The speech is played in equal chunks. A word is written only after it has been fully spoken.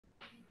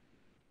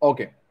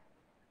Okay.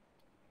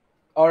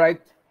 All right.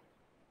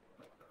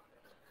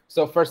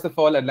 So first of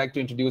all, I'd like to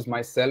introduce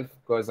myself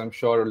because I'm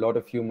sure a lot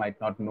of you might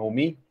not know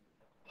me.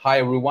 Hi,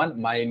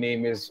 everyone. My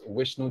name is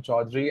Vishnu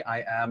Chaudhary.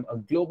 I am a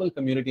global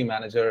community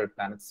manager at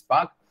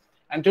PlanetSpark.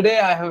 And today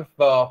I have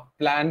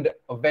planned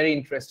a very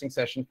interesting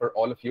session for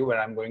all of you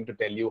where I'm going to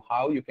tell you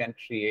how you can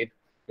create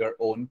your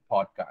own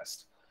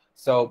podcast.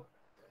 So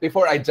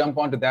before I jump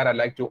onto that, I'd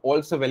like to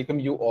also welcome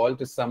you all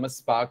to Summer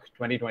Spark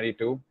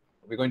 2022.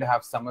 We're going to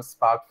have Summer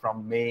Spark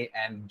from May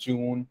and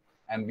June,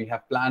 and we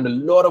have planned a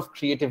lot of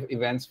creative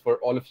events for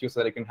all of you so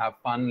that you can have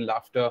fun,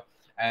 laughter,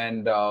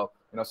 and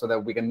so that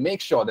we can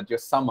make sure that your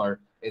summer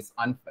is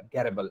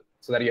unforgettable,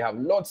 so that you have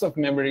lots of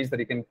memories that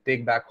you can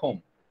take back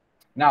home.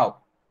 Now,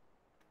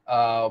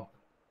 uh,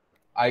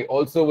 I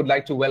also would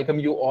like to welcome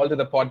you all to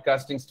the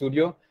podcasting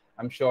studio.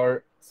 I'm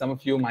sure some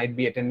of you might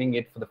be attending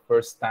it for the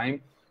first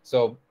time.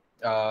 So,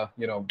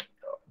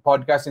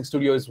 podcasting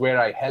studio is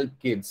where I help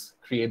kids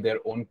create their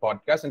own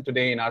podcast. And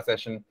today in our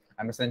session,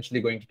 I'm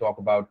essentially going to talk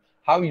about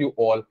how you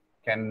all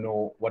can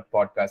know what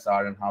podcasts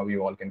are and how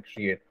you all can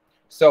create.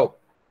 So,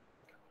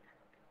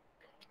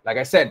 like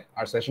I said,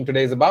 our session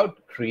today is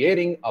about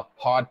creating a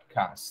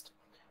podcast.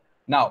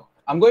 Now,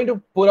 I'm going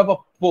to put up a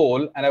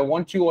poll and I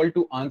want you all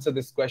to answer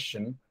this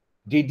question.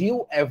 Did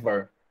you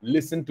ever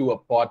listen to a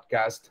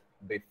podcast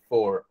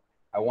before?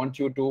 I want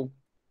you to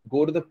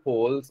go to the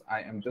polls.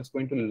 I am just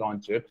going to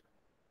launch it.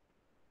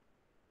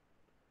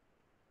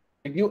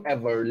 Did you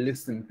ever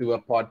listen to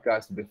a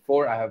podcast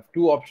before? I have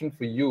two options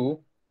for you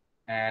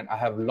and I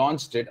have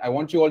launched it. I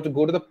want you all to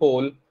go to the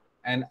poll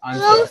and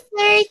answer. Hello,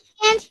 sir.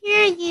 Can't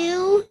hear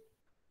you.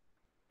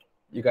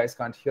 You guys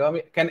can't hear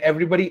me. Can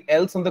everybody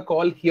else on the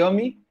call hear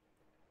me?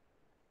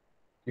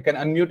 You can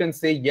unmute and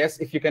say yes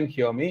if you can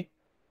hear me.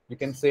 You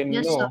can say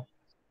Yes, no. sir.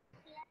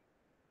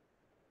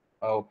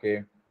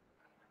 Okay.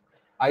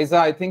 Isa,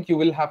 I think you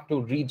will have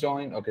to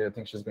rejoin. Okay, I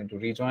think she's going to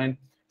rejoin.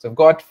 So I've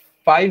got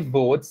 5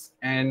 votes,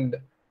 and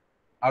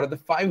out of the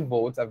 5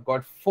 votes, I've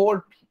got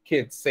 4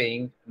 kids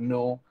saying,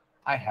 no,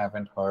 I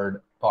haven't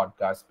heard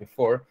podcasts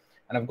before.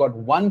 And I've got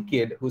 1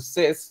 kid who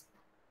says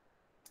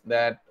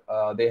that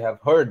they have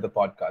heard the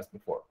podcast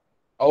before.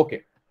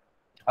 Okay.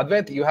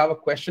 Advait, you have a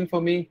question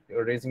for me?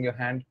 You're raising your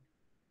hand.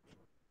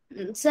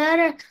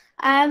 Sir,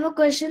 I have a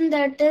question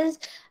that is,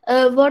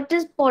 what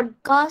is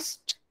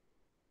podcast?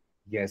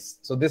 Yes.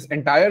 So this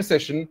entire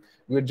session,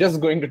 we're just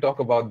going to talk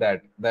about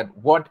that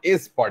what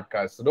is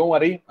podcast. So don't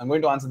worry, I'm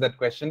going to answer that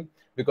question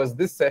because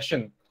this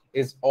session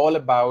is all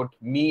about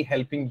me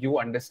helping you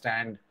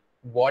understand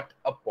what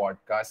a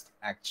podcast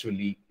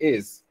actually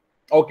is.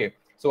 Okay.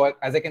 So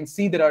as I can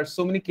see, there are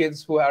so many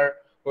kids who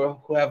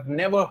have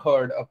never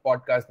heard a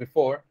podcast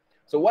before.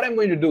 So what I'm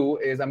going to do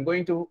is I'm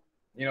going to,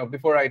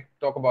 before I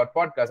talk about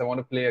podcasts, I want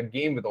to play a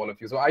game with all of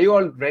you. So are you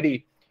all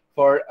ready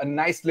for a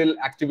nice little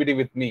activity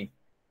with me?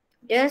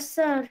 Yes,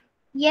 sir.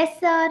 Yes,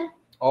 sir.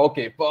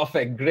 Okay,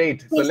 perfect.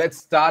 Great. So Yes. let's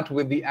start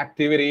with the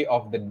activity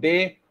of the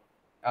day.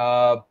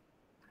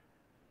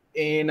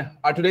 In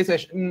our today's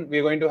session,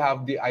 we're going to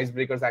have the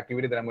icebreakers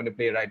activity that I'm going to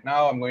play right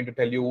now. I'm going to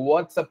tell you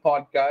what's a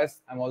podcast.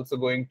 I'm also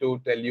going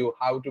to tell you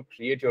how to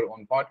create your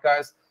own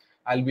podcast.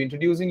 I'll be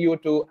introducing you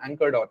to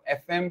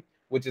Anchor.fm,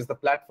 which is the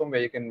platform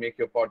where you can make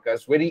your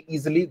podcast very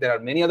easily. There are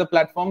many other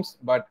platforms,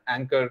 but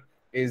Anchor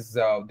is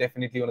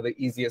definitely one of the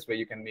easiest where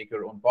you can make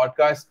your own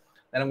podcast.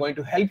 Then I'm going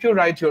to help you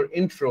write your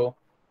intro.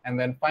 And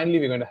then finally,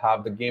 we're going to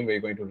have the game where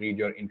you're going to read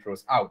your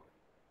intros out.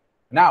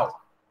 Now,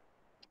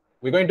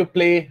 we're going to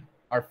play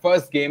our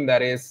first game,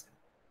 that is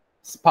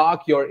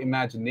Spark Your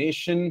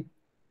Imagination.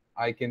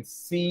 I can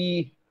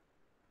see,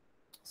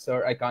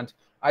 sir, I can't.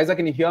 Isaac,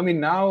 can you hear me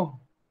now?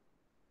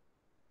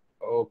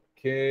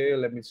 Okay,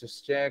 let me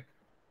just check.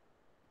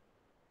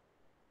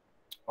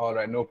 All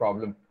right, no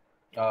problem.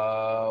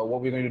 What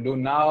we're going to do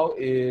now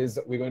is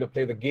we're going to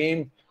play the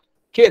game.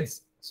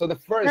 Kids, so the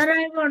first... Sir,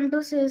 I want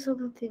to say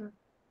something.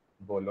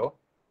 Bolo.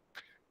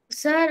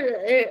 Sir,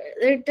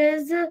 it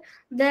is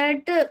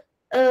that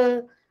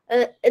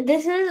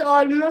this is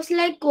almost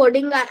like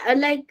coding,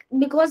 like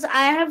because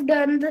I have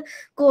done the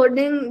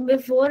coding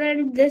before,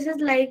 and this is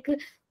like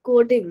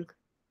coding.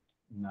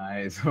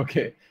 Nice.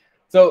 Okay.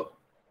 So,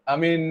 I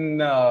mean,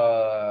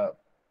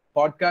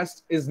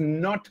 podcast is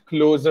not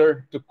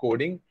closer to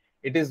coding.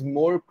 It is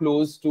more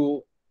close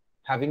to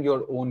having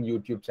your own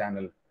YouTube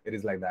channel. It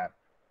is like that.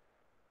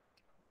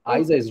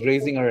 Isa is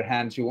raising her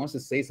hand. She wants to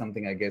say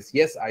something, I guess.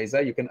 Yes,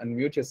 Isa, you can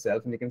unmute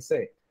yourself and you can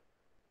say.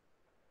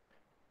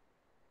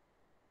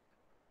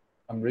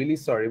 I'm really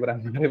sorry, but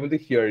I'm not able to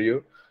hear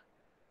you.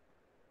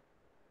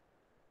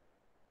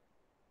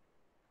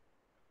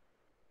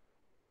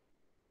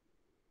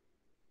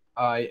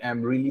 I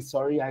am really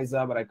sorry,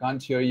 Isa, but I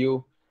can't hear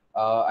you.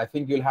 I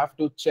think you'll have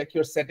to check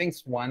your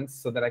settings once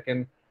so that I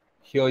can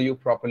hear you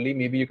properly.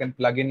 Maybe you can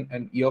plug in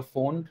an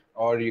earphone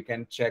or you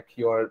can check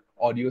your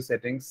audio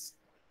settings.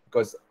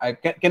 Because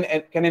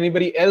can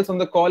anybody else on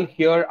the call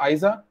hear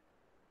Isa?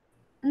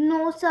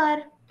 No,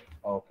 sir.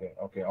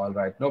 Okay, all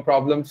right. No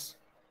problems.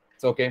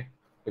 It's okay.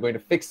 We're going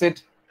to fix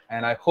it.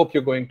 And I hope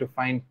you're going to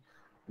find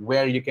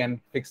where you can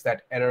fix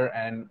that error,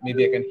 and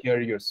maybe I can hear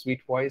your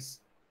sweet voice.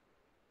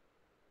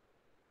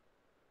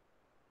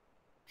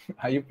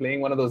 Are you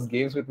playing one of those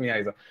games with me,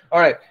 Isa? All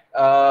right.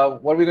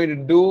 What we're going to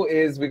do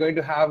is we're going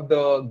to have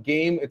the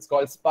game. It's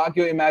called Spark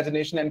Your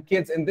Imagination. And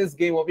kids, in this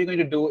game, what we're going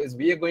to do is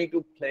we are going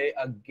to play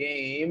a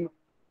game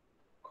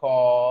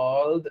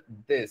called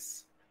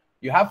this.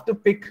 You have to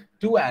pick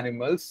two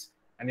animals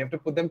and you have to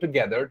put them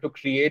together to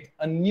create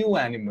a new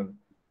animal.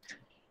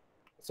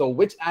 So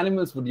which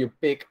animals would you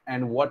pick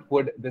and what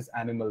would this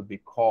animal be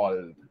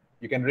called?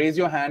 You can raise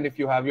your hand if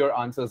you have your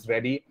answers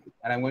ready,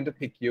 and I'm going to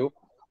pick you.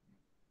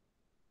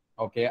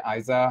 Okay,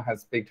 Isa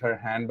has picked her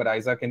hand, but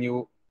Isa, can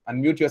you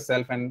unmute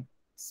yourself and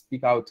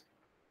speak out?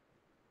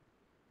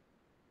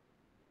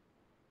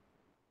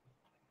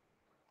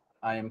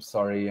 I am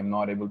sorry, I'm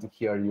not able to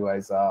hear you,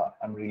 Isa.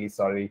 I'm really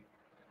sorry.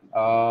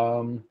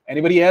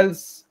 Anybody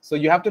else? So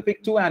you have to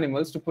pick two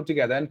animals to put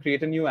together and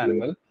create a new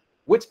animal.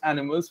 Which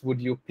animals would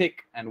you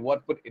pick and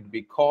what would it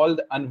be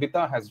called?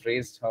 Anvita has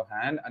raised her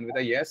hand.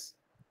 Anvita, yes?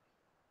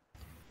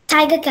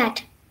 Tiger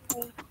cat.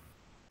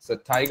 So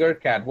tiger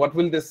cat. What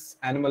will this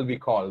animal be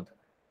called?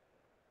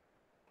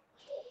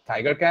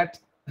 Tiger cat?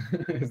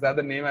 Is that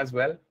the name as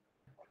well?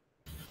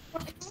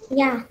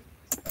 Yeah.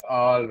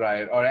 All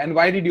right. All right. And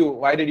why did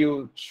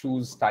you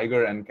choose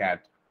tiger and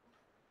cat?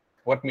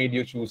 What made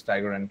you choose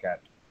tiger and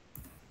cat?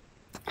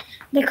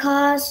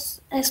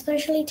 Because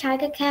especially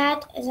tiger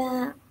cat is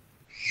a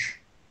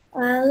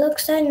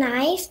looks so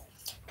nice,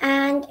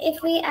 and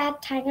if we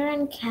add tiger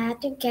and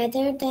cat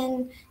together,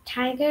 then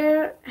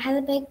tiger has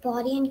a big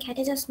body and cat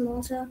is a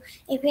small. So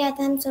if we add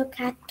them, so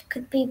cat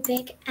could be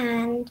big,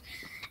 and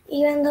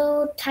even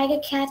though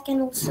tiger cat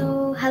can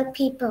also help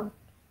people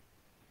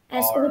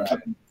as All other right.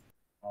 people.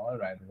 All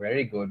right.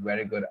 Very good.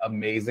 Very good.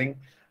 Amazing.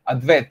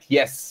 Advet,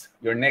 yes,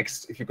 you're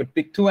next. If you could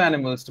pick two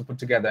animals to put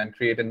together and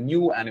create a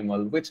new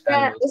animal, which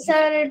animal?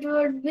 Sir, it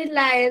would be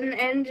lion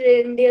and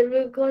reindeer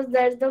because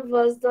that's the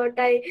first thought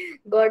I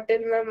got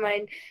in my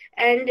mind.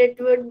 And it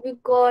would be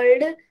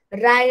called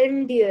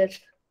reindeer.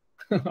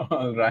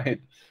 All right.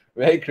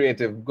 Very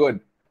creative. Good.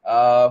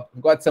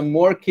 We've got some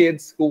more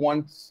kids who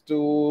wants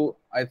to,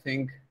 I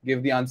think,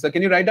 give the answer.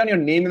 Can you write down your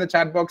name in the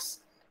chat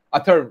box?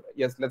 Athar.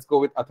 Yes, let's go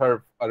with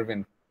Athar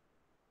Arvind.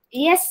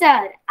 Yes,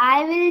 sir.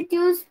 I will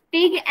choose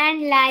pig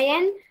and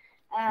lion.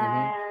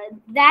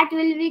 That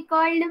will be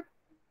called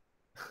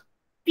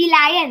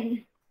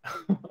Pilion.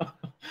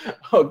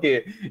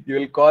 Okay, you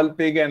will call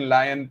pig and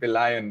lion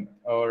Pilion.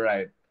 All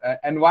right.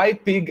 And why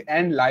pig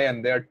and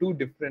lion? They are two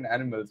different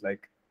animals.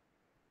 Like,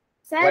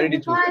 why Sir, did you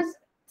choose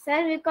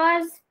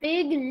because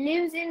pig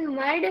lives in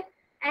mud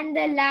and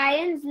the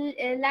lions live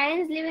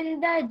in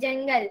the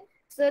jungle.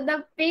 So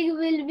the pig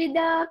will be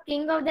the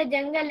king of the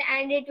jungle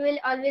and it will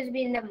always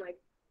be in the mud.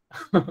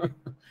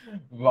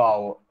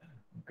 Wow,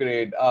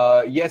 great.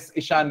 Yes,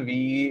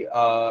 Ishanvi,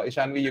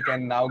 you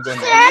can now go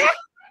next.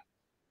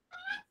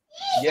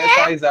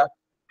 Yes, Isa.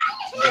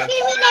 Can you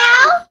hear me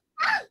now?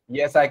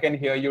 Yes, I can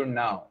hear you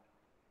now.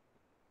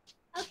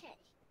 Okay.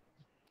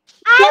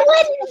 I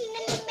would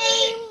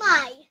name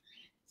my.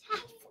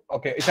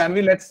 Okay,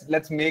 Ishanvi,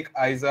 let's make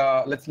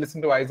Isa. Let's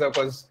listen to Isa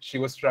because she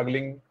was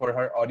struggling for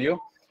her audio.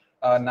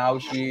 Now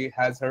she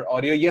has her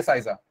audio. Yes,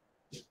 Isa.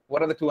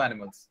 What are the two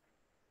animals?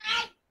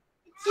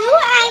 Two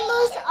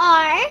animals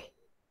are.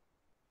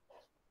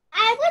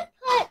 I would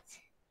put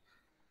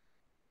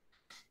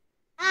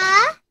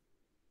a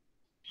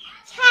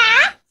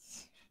cat.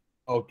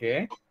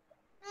 Okay.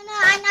 No,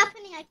 I'm not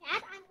putting a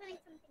cat. I'm putting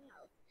something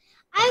else.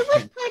 I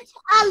would put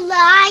a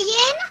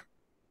lion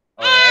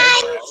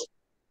and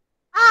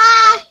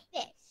a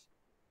fish.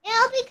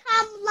 It'll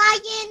become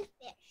lion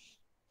fish.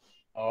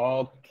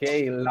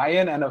 Okay,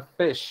 lion and a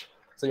fish.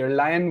 So your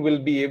lion will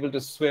be able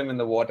to swim in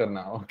the water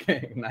now.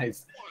 Okay,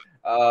 nice.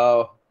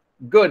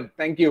 Good,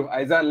 thank you,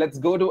 Isa. Let's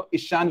go to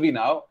Ishanvi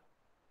now.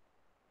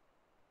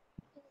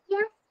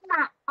 Yes,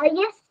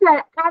 yes,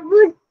 sir. I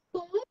would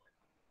take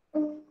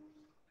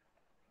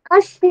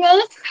a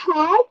snake's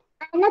head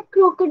and a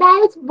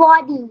crocodile's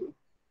body.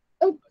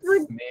 It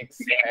would Snake's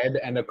head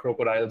and a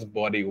crocodile's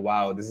body.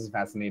 Wow, this is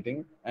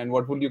fascinating. And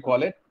what would you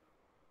call it?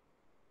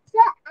 Sir,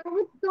 I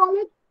would call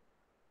it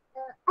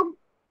a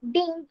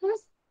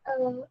dangerous,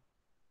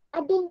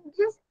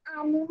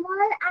 animal,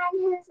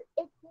 and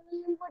its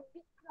name would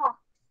be Croc.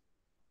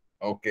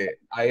 Okay,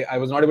 I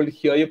was not able to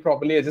hear you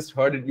properly. I just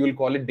heard it. You will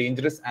call it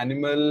dangerous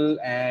animal,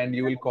 and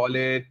you will call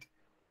it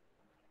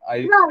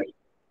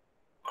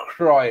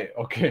Croy.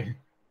 Okay,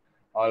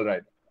 all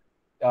right.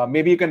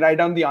 Maybe you can write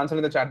down the answer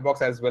in the chat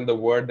box as well, the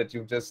word that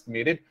you've just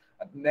made it.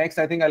 Next,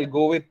 I think I'll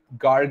go with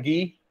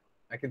Gargi.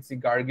 I can see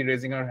Gargi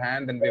raising her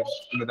hand, and we have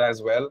Smita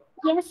as well.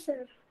 Yes,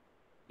 sir.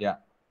 Yeah.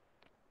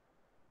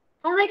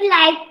 I would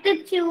like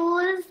to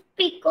choose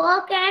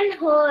peacock and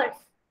horse.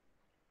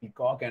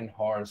 Peacock and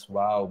horse.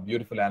 Wow,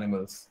 beautiful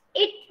animals.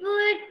 It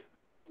would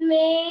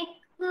make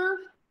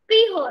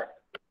peacock.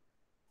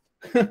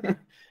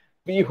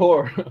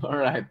 Pihor. All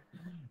right.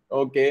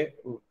 Okay.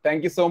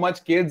 Thank you so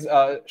much, kids.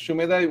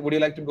 Shumeda, would you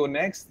like to go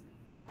next?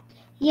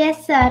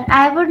 Yes, sir.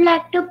 I would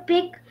like to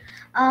pick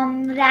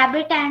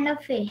rabbit and a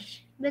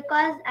fish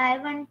because I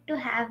want to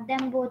have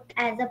them both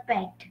as a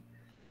pet.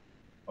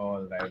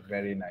 All right,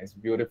 very nice,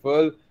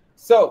 beautiful.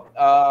 So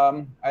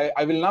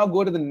I will now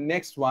go to the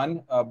next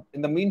one.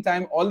 In the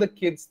meantime, all the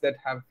kids that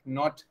have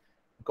not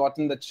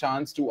gotten the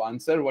chance to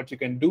answer, what you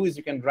can do is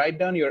you can write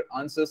down your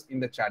answers in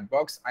the chat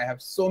box. I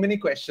have so many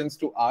questions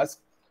to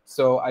ask,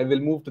 so I will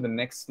move to the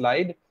next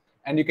slide.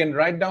 And you can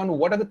write down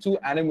what are the two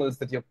animals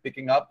that you're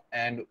picking up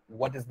and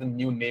what is the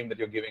new name that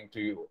you're giving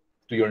to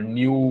your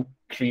new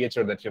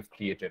creature that you've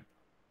created.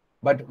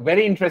 But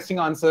very interesting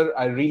answer.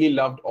 I really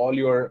loved all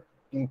your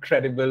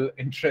incredible,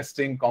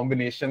 interesting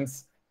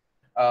combinations.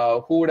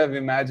 Who would have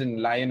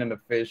imagined lion and a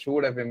fish? Who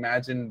would have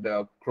imagined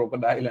a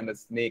crocodile and a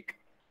snake?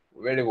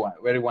 Very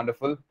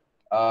wonderful.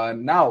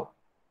 Now,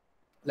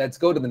 let's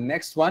go to the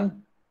next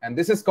one. And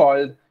this is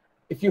called,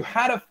 if you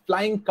had a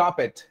flying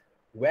carpet,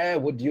 where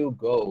would you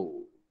go?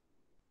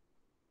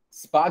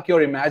 Spark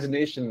your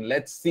imagination.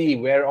 Let's see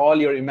where all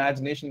your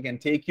imagination can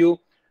take you.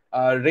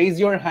 Raise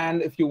your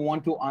hand if you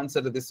want to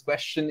answer to this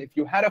question. If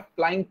you had a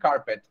flying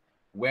carpet,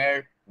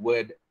 where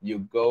would you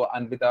go?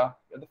 Anvita,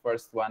 you're the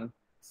first one.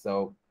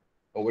 So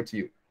over to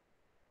you.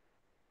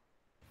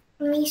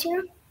 Me,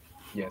 sir?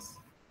 Yes.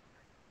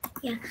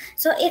 Yeah.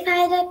 So if I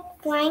had a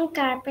flying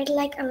carpet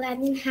like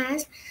Aladdin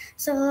has,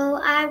 so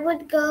I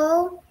would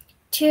go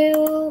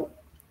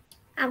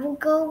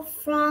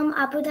from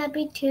Abu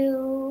Dhabi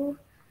to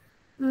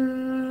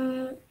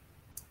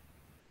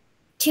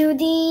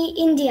the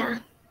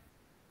India.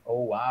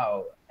 Oh,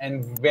 wow.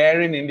 And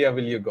where in India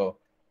will you go?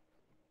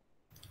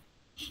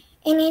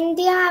 In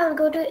India, I will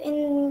go to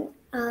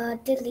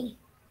Delhi.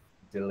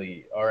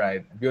 Delhi. All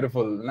right.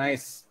 Beautiful.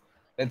 Nice.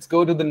 Let's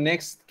go to the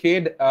next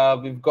kid.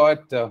 We've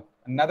got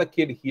another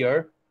kid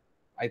here.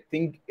 I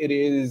think it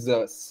is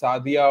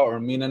Sadia or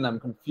Minan. I'm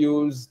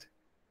confused,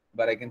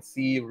 but I can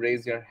see you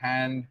raise your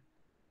hand.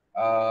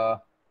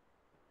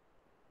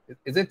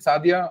 Is it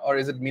Sadia or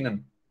is it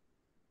Minan?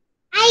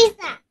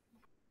 Isa.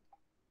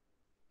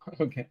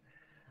 Okay.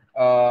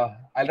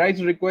 I'll try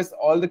to request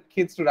all the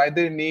kids to write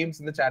their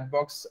names in the chat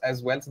box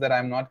as well so that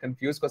I'm not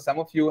confused, because some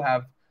of you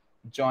have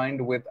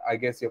joined with, I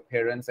guess, your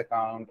parents'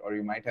 account, or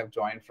you might have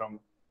joined from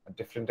a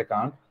different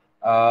account.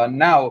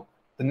 Now,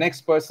 the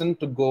next person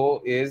to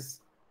go is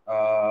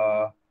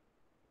Sai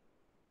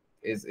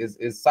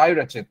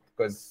Rachit,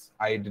 because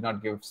I did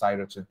not give Sai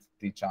Rachit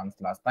the chance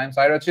last time.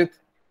 Sai Rachit,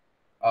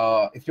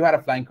 if you had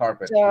a flying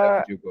carpet, where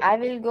would you go? I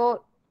will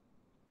go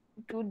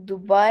to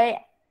Dubai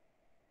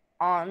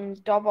on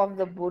top of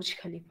the Burj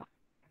Khalifa.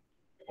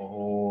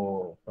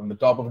 Oh, from the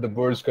top of the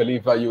Burj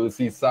Khalifa, you will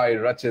see Sai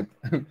Rachit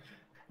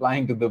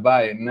flying to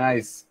Dubai.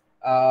 Nice.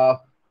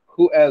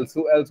 Who else?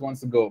 Who else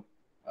wants to go?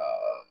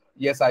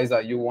 Yes,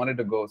 Aiza, you wanted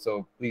to go,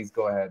 so please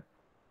go ahead.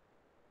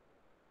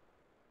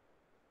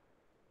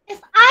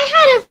 If I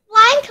had a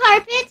flying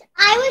carpet,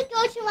 I would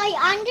go to my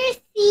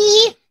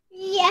undersea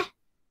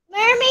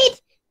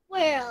mermaid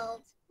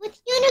world with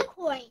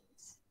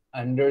unicorns.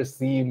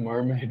 Undersea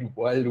mermaid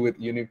world with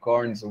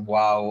unicorns.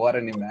 Wow, what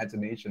an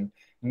imagination.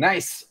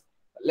 Nice.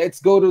 Let's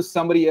go to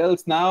somebody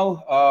else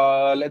now.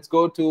 Let's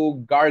go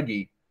to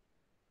Gargi.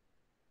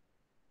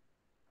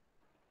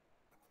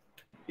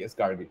 Yes,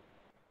 Gargi.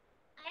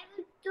 I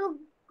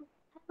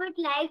would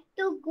like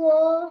to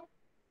go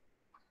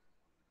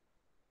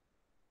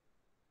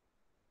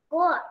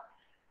Goa.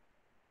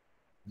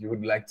 You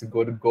would like to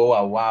go to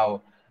Goa.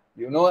 Wow.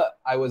 You know,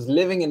 I was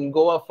living in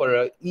Goa for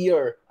a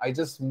year. I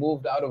just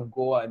moved out of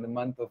Goa in the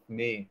month of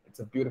May. It's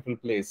a beautiful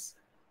place.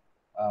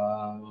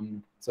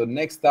 So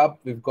next up,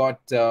 we've got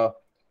some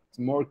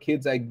more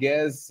kids, I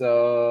guess.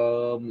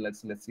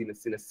 Let's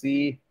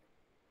see.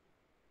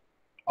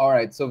 All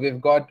right, so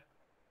we've got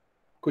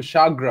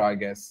Kushagra, I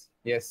guess.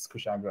 Yes,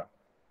 Kushagra.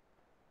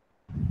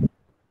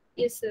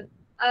 Yes, sir.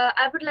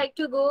 I would like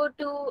to go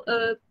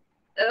to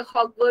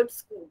Hogwarts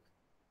School.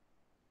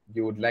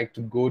 You would like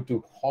to go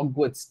to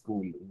Hogwarts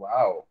School.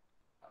 Wow.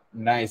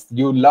 Nice.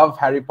 You love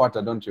Harry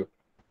Potter, don't you?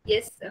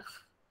 Yes, sir.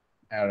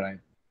 All right.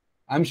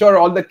 I'm sure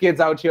all the kids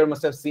out here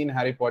must have seen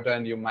Harry Potter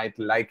and you might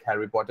like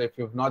Harry Potter. If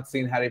you've not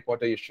seen Harry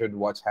Potter, you should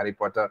watch Harry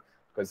Potter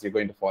because you're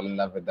going to fall in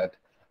love with that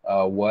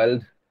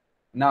world.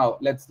 Now,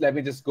 let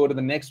me just go to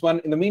the next one.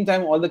 In the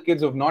meantime, all the kids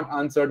who have not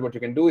answered, what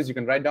you can do is you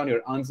can write down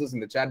your answers in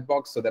the chat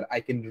box so that I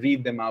can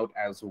read them out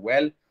as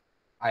well.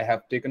 I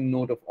have taken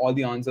note of all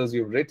the answers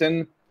you've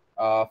written.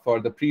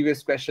 For the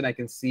previous question, I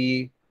can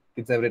see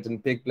kids have written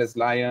pig plus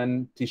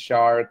lion,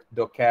 T-shark,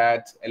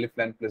 docat,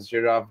 elephant plus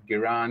giraffe,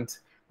 Gerant,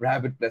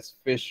 rabbit plus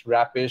fish,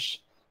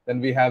 rapish. Then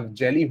we have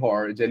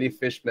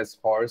jellyfish plus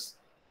horse.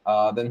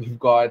 Then we've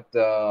got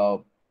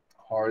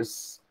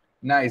horse.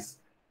 Nice.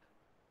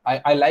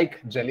 I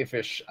like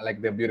jellyfish.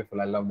 They're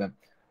beautiful. I love them.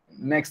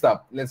 Next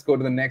up, let's go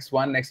to the next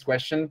one. Next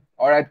question.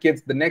 All right,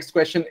 kids. The next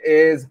question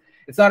is,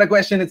 it's not a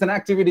question, it's an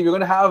activity. We're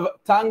going to have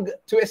tongue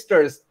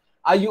twisters.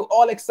 Are you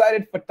all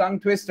excited for tongue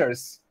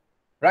twisters?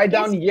 Write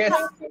down yes.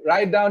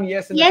 Write down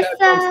yes in the chat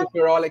box if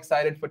you're all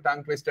excited for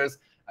tongue twisters.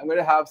 I'm going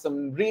to have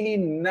some really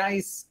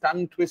nice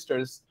tongue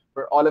twisters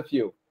for all of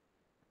you.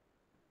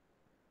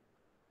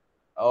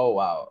 Oh,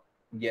 wow.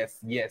 Yes,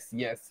 yes,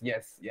 yes,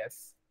 yes,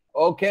 yes.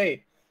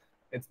 Okay.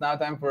 It's now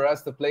time for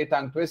us to play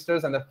tongue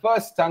twisters. And the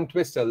first tongue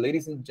twister,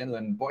 ladies and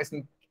gentlemen, boys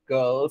and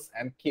girls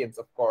and kids,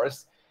 of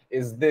course,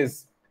 is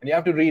this. And you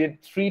have to read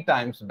it 3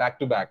 times back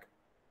to back.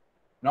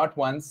 Not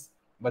once,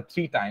 but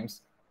 3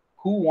 times.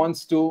 Who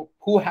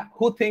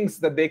thinks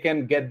that they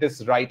can get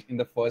this right in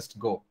the first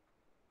go?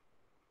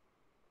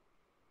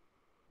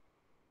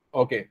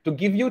 Okay, to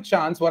give you a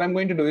chance, what I'm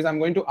going to do is I'm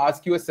going to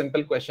ask you a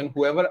simple question.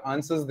 Whoever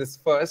answers this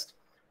first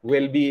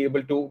will be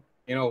able to,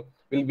 will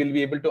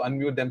be able to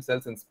unmute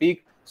themselves and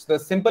speak. So the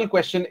simple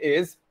question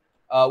is,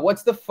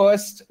 what's the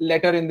first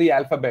letter in the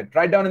alphabet?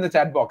 Write down in the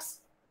chat box.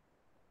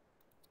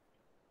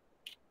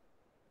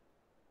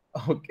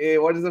 Okay,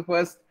 what is the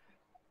first?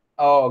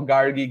 Oh,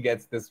 Gargi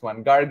gets this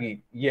one. Gargi,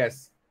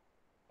 yes.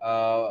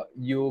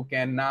 You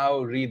can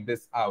now read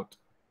this out.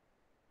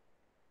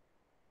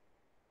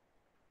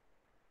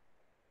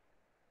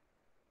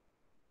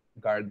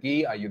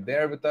 Gargi, are you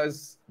there with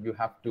us? You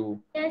have to.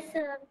 Yes,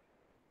 sir.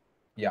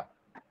 Yeah.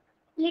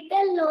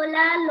 Little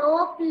Lola,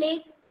 lope,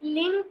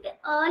 linked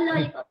a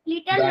lollipop.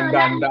 Little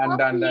Done, Lola,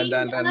 done.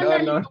 linked a No.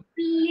 lollipop.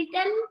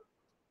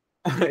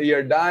 Little.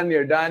 You're done.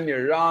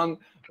 You're wrong.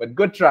 But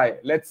good try.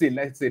 Let's see.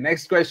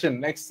 Next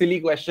question. Next silly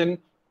question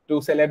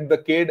to select the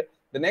kid.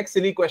 The next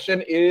silly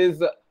question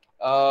is.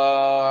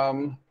 Okay.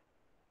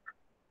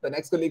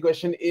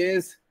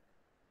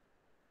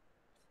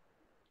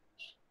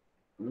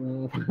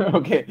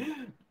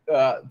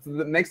 So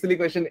the next silly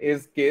question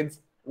is, kids.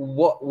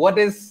 What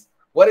is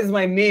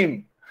my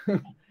name?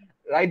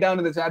 Write down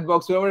in the chat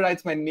box. Whoever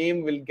writes my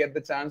name will get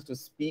the chance to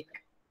speak.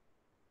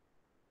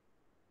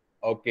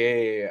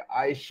 Okay,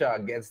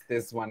 Aisha gets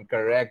this one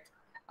correct.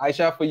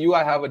 Aisha, for you,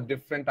 I have a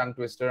different tongue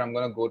twister. I'm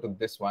going to go to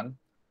this one.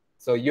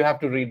 So you have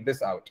to read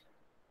this out.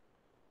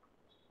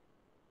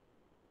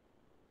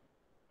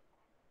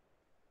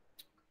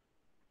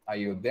 Are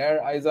you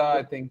there, Aiza?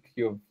 I think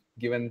you've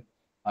given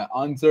my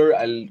answer.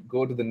 I'll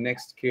go to the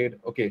next kid.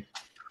 Okay.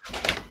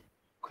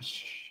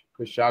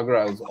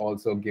 Kushagra has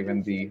also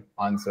given the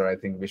answer, I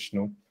think,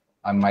 Vishnu.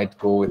 I might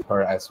go with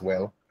her as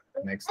well.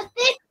 Next. A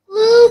big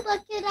blue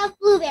bucket of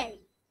blueberries.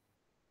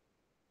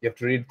 You have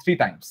to read 3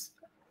 times.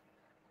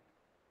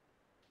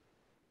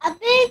 A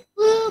big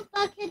blue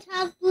bucket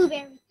of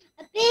blueberries.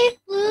 A big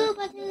blue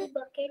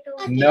bucket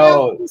of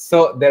No,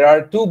 so there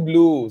are 2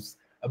 blues.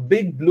 A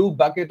big blue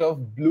bucket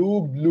of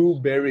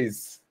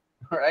blueberries.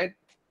 All right.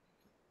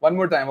 One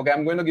more time. Okay,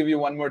 I'm going to give you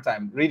one more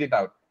time. Read it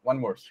out. One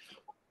more.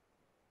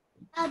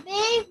 A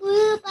big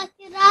blue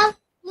bucket of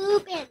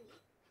blueberries.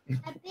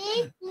 A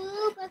big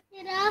blue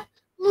bucket of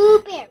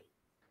blueberries.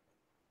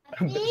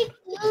 A big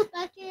blue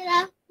bucket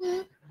of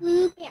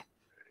blueberries.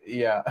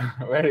 Yeah,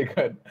 very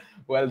good.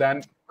 Well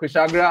done.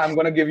 Kushagra, I'm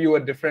going to give you a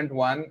different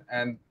one.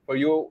 And for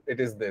you, it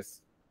is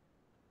this.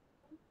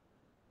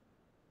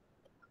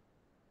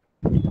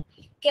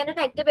 Can an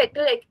active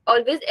actor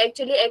always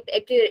actually act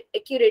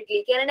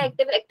accurately? Can an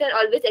active actor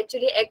always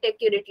actually act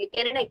accurately?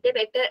 Can an active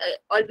actor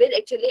always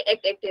actually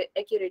act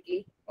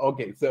accurately?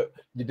 Okay, so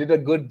you did a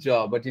good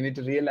job, but you need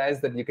to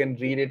realize that you can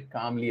read it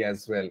calmly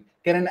as well.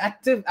 Can an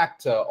active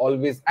actor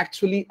always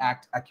actually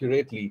act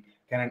accurately?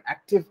 Can an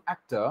active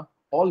actor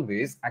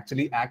always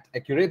actually act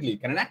accurately?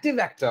 Can an active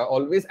actor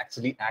always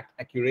actually act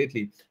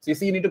accurately? So you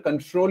see, you need to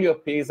control your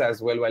pace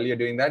as well while you're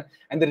doing that.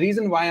 And the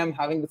reason why I'm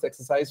having this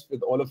exercise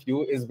with all of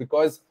you is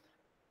because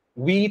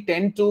we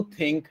tend to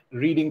think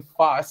reading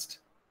fast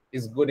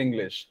is good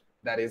English.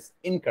 That is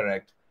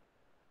incorrect.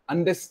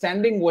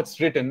 Understanding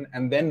what's written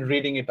and then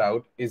reading it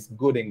out is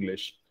good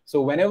English.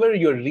 So whenever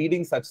you're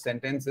reading such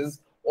sentences,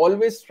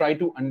 always try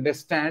to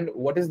understand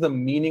what is the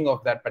meaning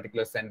of that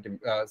particular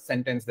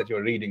sentence that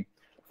you're reading.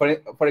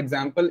 For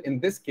example,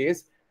 in this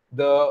case,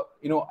 the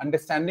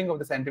understanding of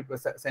the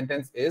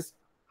sentence is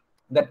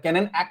that can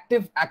an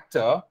active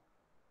actor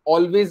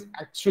always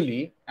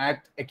actually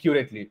act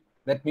accurately?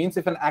 That means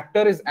if an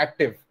actor is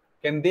active,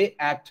 can they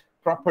act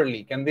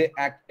properly? Can they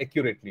act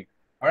accurately?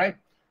 All right.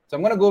 So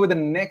I'm going to go with the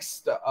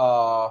next,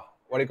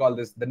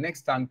 the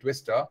next tongue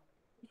twister.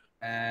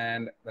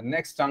 And the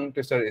next tongue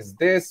twister is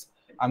this.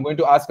 I'm going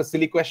to ask a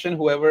silly question.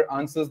 Whoever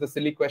answers the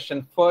silly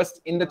question first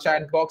in the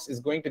chat box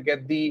is going to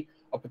get the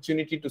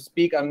opportunity to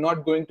speak. I'm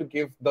not going to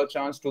give the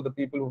chance to the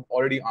people who've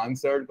already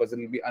answered because it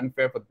will be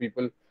unfair for the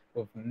people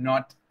who've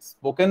not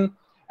spoken.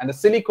 And the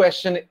silly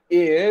question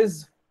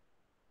is,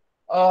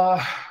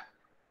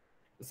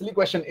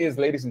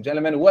 ladies and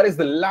gentlemen, what is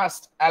the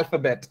last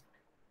alphabet?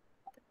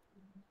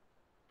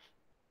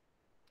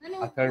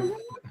 Atharv.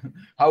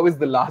 How is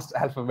the last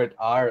alphabet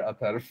R,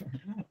 Atharv?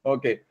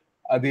 Okay.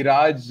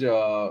 Adhiraj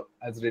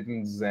has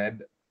written Z.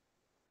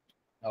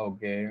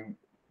 Okay.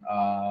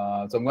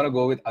 So I'm going to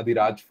go with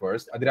Adhiraj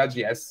first. Adhiraj,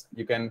 yes,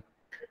 you can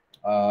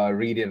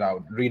read it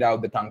out. Read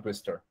out the tongue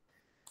twister.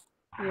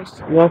 Yes,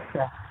 sir. Yes,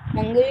 sir.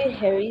 Hungry,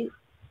 heavy.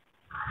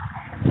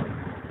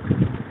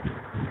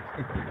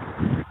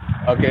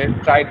 Okay,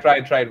 try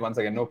it once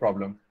again. No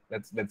problem.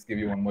 Let's give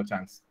you one more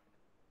chance.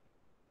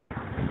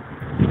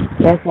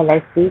 Yes, shall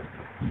I speak?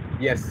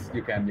 Yes,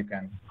 you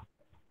can.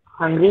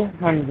 Hungry,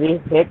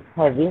 Henry, hit,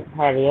 heavy,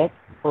 Harriet,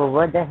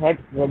 over the head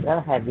with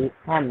a heavy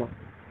hammer.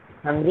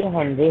 Hungry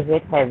Henry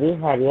hit Heavy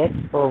Harriet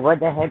over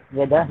the head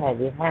with a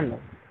heavy hammer.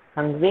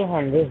 Hungry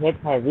Henry hit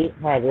Heavy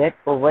Harriet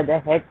over the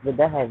head with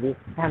a heavy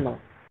hammer.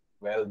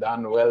 Well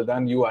done, well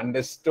done. You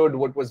understood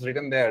what was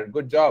written there.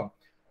 Good job.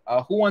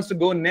 Who wants to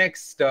go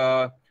next?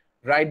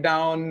 Write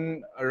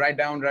down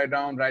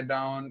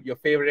your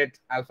favorite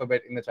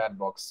alphabet in the chat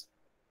box.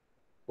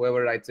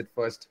 Whoever writes it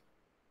first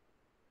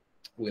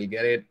will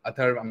get it.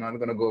 Athar, I'm not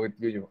going to go with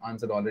you. You've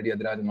answered already.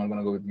 Adiraj, I'm not going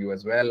to go with you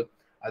as well.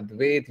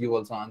 Advait, you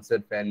also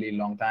answered fairly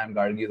long time.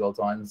 Gargi has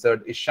also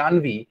answered.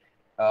 Ishanvi,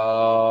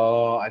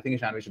 I think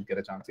Ishanvi should get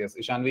a chance. Yes,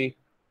 Ishanvi.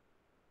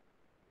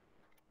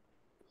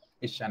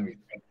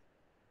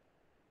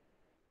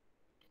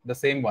 The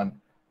same one.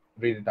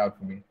 Read it out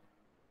for me.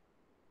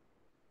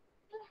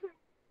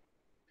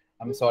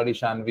 I'm sorry,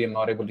 Shanvi, I'm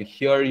not able to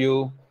hear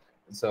you.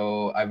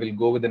 So I will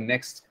go with the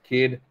next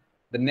kid.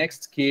 The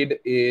next kid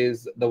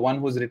is the one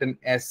who's written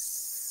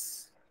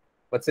S.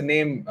 What's the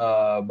name,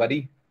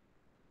 buddy?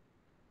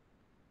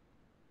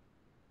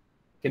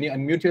 Can you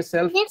unmute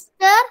yourself? Yes,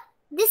 sir.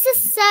 This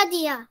is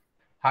Sadia.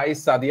 Hi,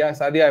 Sadia.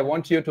 Sadia, I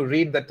want you to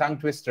read the tongue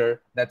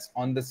twister that's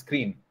on the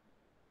screen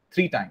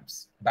 3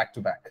 times, back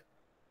to back.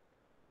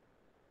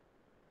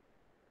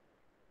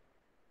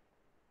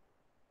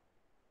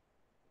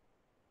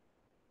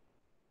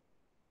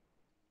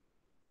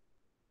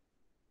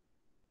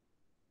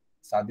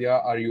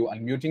 Sadia, are you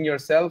unmuting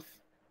yourself?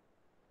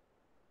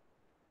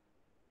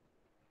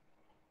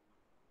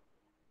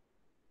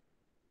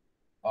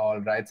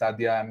 All right,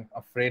 Sadia, I'm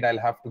afraid I'll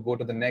have to go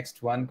to the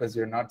next one because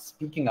you're not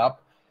speaking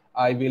up.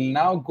 I will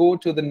now go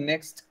to the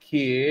next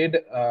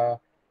kid.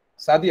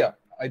 Sadia,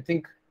 I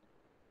think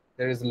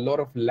there is a lot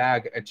of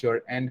lag at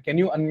your end. Can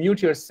you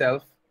unmute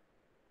yourself?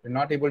 You're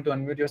not able to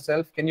unmute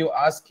yourself. Can you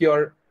ask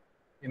your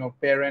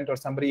parent or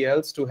somebody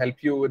else to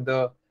help you with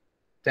the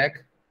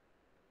tech?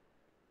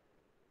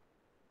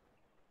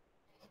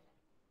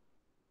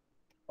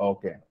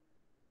 Okay.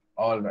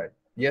 All right.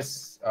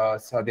 Yes,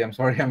 Sadia, I'm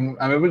sorry. I'm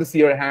able to see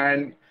your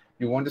hand.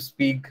 You want to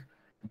speak,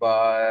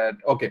 but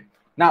okay.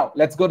 Now,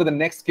 let's go to the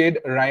next kid,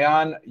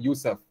 Ryan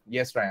Yusuf.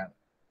 Yes, Ryan.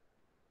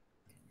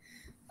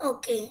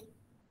 Okay.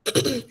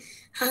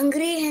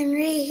 Hungry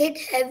Henry hit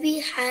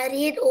Heavy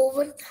Harriet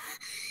over the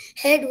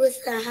head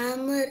with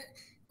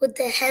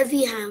the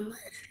heavy hammer.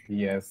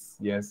 Yes,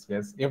 yes,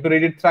 yes. You have to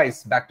read it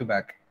thrice, back to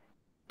back.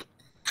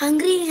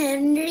 Hungry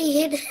Henry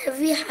hit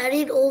Heavy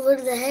Harriet over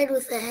the head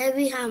with a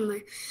heavy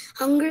hammer.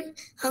 Hungry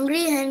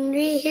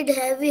Henry hit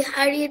Heavy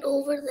Harriet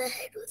over the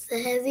head with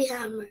a heavy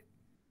hammer.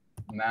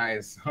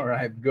 Nice. All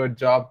right, good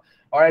job.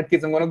 All right,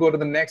 kids, I'm going to go to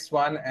the next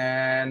one,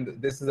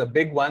 and this is a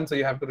big one, so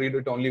you have to read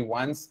it only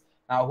once.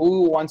 Now,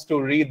 who wants to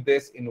read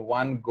this in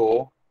one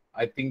go?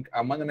 I think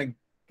I'm going to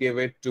give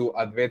it to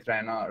Advait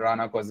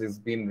Rana because he's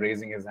been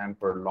raising his hand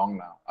for long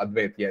now.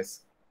 Advait,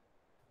 yes.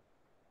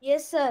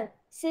 Yes, sir.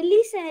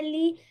 Silly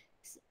Sally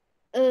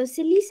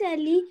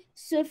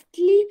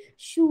swiftly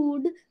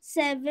shooed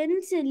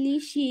 7 silly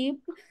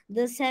sheep.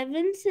 The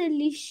 7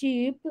 silly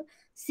sheep,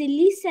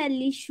 Silly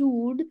Sally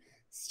shooed,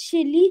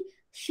 shillied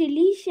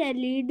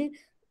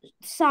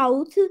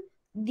south.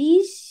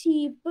 These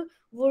sheep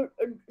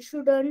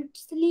shouldn't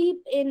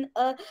sleep in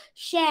a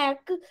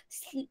shack.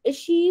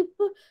 Sheep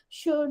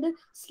should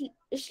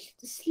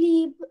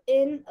sleep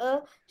in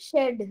a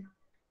shed.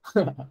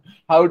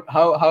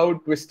 How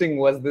twisting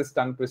was this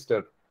tongue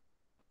twister?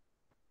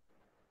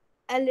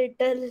 A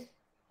little.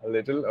 A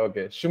little?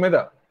 Okay.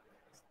 Shumeda,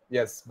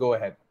 yes, go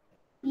ahead.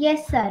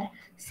 Yes, sir.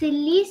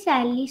 Silly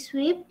Sally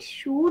Swift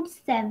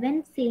shoots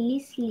 7 silly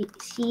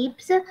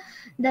sheeps.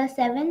 The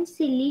 7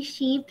 silly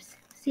sheeps,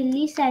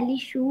 Silly Sally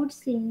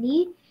shoots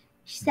Silly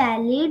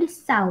Sallied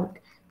south.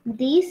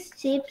 These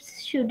sheep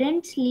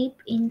shouldn't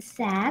sleep in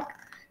sack.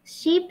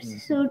 Sheep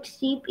should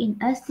sleep in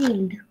a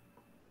field.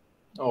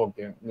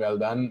 Okay, well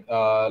done.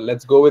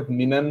 Let's go with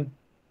Minan.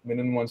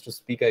 Minan wants to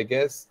speak, I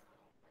guess.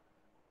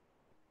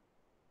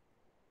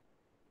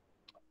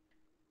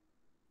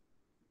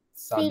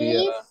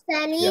 Silly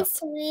Sally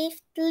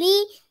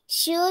swiftly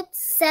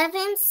shoots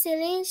 7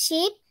 silly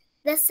sheep.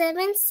 The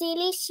 7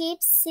 silly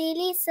sheep,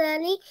 Silly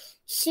Sally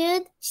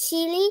should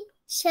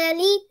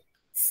Sally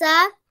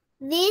south.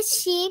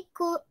 These sheep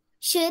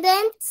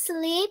shouldn't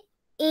sleep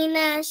in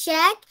a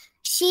shack.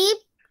 Sheep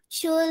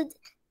should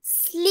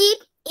sleep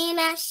in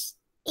a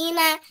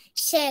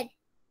shed.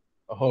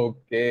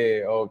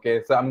 Okay.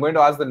 So I'm going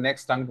to ask the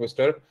next tongue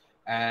twister,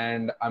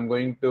 and I'm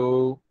going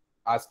to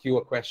ask you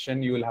a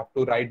question. You will have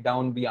to write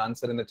down the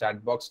answer in the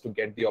chat box to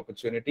get the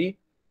opportunity.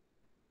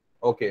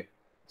 Okay.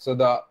 So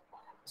the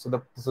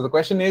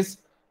question is,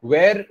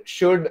 where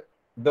should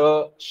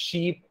the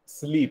sheep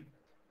sleep?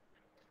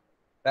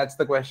 That's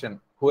the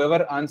question.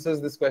 Whoever answers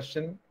this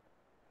question,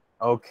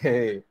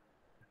 okay.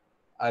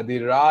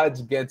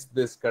 Adiraj gets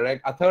this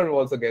correct. Athar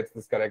also gets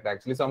this correct,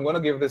 actually. So I'm going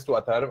to give this to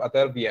Athar.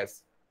 Athar,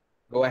 yes.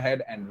 Go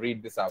ahead and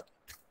read this out.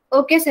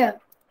 Okay, sir.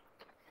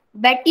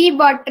 Betty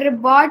Butter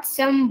bought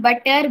some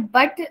butter,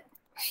 but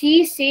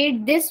she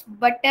said this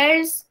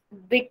butter's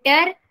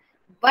bitter,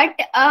 but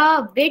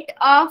a bit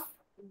of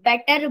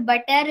better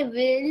butter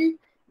will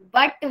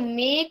but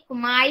make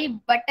my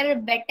butter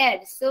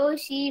better. So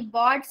she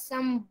bought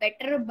some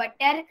better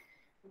butter,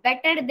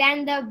 better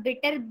than the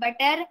bitter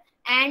butter,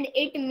 and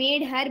it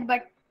made her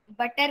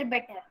butter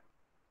better.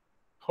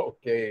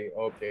 Okay,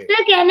 okay.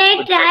 Sir, can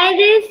I try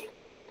this?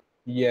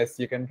 Yes,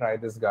 you can try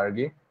this,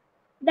 Gargi.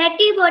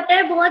 Betty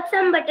Butter bought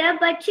some butter,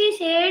 but she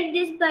said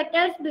this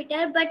butter's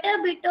bitter, but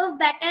a bit of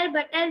butter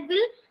will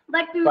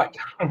but make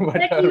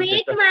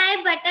Bitter. my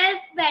butter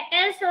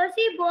better. So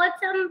she bought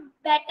some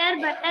butter than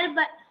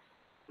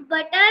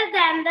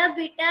the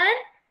bitter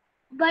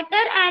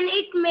butter, and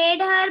it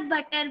made her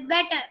butter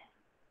better.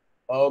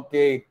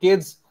 Okay,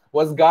 kids,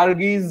 was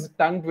Gargi's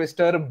tongue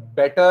twister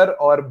better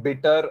or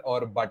bitter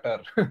or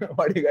butter?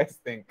 What do you guys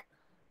think?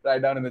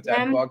 Write down in the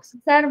chat box.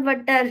 Sir,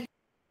 butter.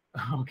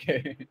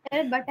 Okay.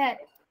 Butter.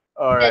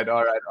 All right.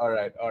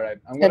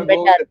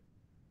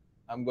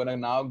 I'm gonna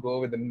now go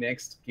with the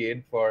next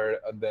kid for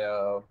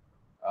the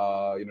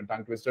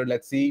tongue twister.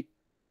 Let's see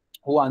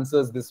who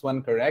answers this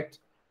one correct.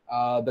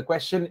 The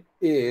question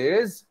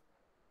is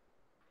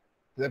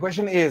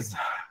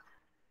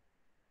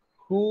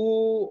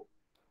whose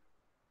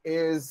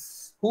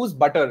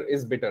butter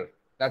is bitter?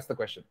 That's the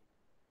question.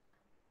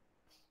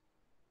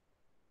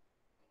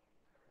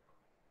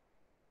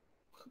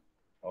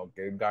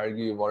 Okay,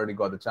 Gargi, you've already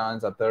got the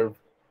chance. Atharv.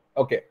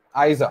 Okay,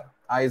 Aiza.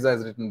 Aiza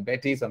has written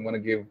Betty, so I'm going to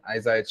give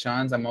Aiza a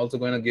chance. I'm also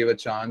going to give a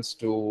chance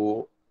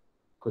to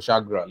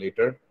Kushagra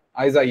later.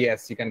 Aiza,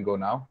 yes, you can go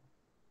now.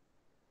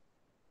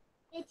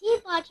 Betty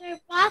Butter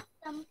brought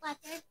some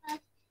butter, but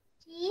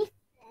she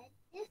said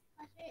this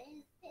butter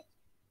is bitter.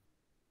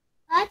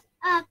 But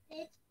a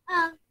bit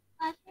of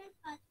butter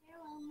will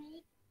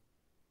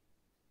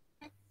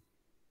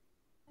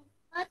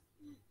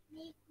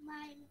make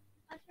my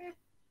butter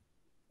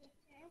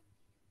bitter.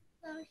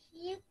 So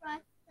she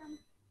brought some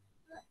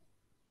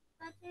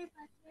butter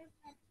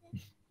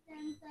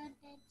than the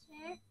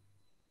bitter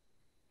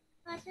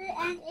butter,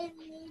 and it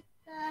made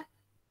her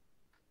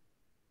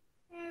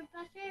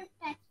butter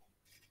better.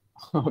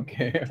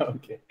 Okay.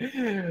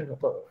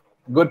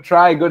 Good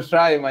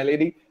try, my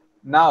lady.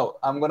 Now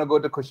I'm gonna go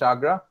to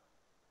Kushagra.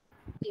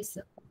 Yes,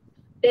 sir.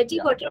 Betty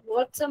Butter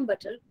bought some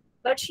butter,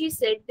 but she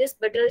said this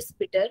butter is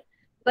bitter,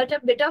 but a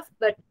bit of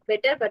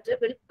better butter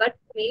will but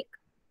make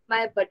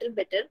my butter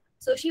better.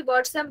 So she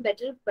bought some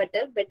better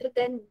butter, better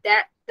than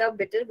the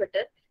bitter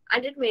butter,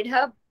 and it made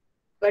her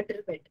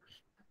butter better.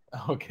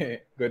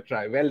 Okay, good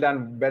try. Well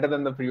done. Better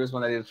than the previous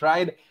one that you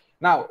tried.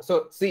 Now,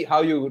 so see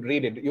how you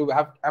read it. You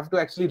have to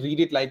actually read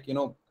it like, in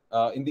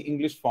the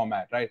English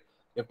format, right?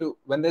 You have to,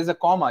 when there's a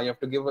comma, you have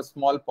to give a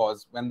small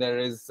pause. When there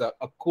is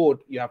a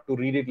quote, you have to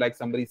read it like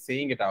somebody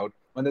saying it out.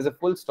 When there's a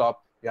full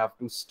stop, you have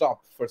to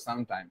stop for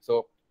some time.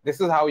 So this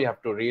is how you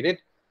have to read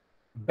it.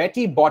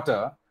 Betty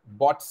Butter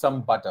bought some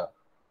butter,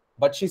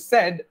 but she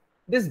said,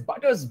 this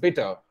butter's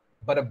bitter,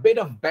 but a bit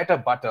of better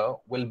butter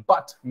will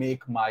but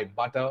make my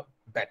butter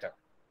better.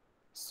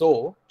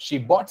 So she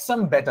bought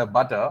some better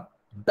butter,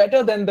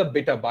 better than the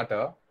bitter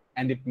butter,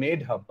 and it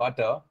made her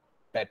butter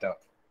better.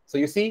 So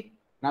you see,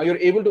 now you're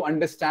able to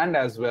understand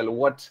as well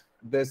what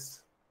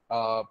this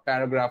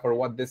paragraph or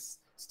what this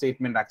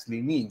statement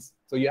actually means.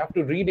 So you have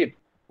to read it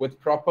with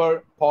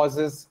proper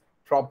pauses,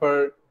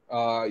 proper,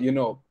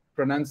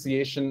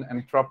 pronunciation,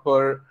 and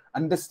proper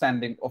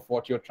understanding of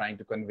what you're trying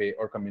to convey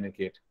or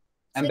communicate.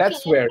 And So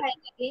that's can I where. try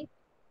again?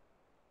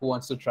 Who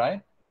wants to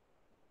try?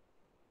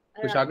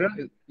 Kushagra?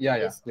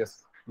 Yes,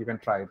 you can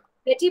try it.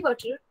 Betty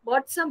Butter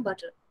bought some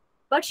butter,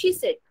 but she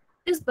said,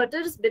 this butter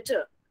is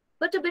bitter,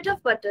 but a bit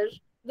of butter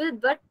will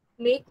but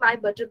make my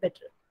butter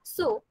better.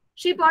 So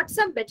she bought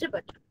some better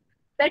butter,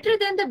 better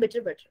than the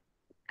bitter butter,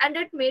 and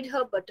it made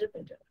her butter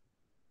better.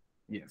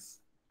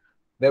 Yes.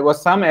 There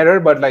was some error,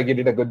 but like you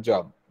did a good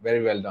job.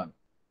 Very well done.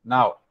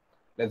 Now,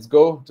 let's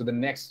go to the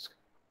next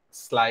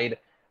slide.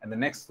 And the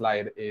next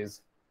slide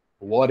is,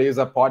 what is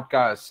a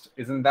podcast?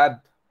 Isn't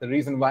that the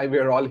reason why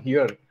we're all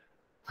here?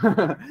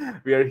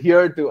 We are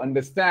here to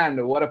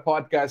understand what a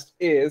podcast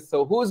is.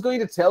 So who's going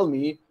to tell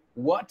me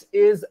what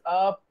is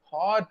a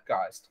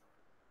podcast?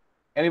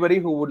 Anybody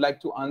who would like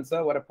to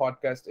answer what a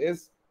podcast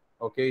is?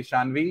 Okay,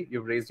 Shanvi,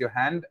 you've raised your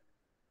hand.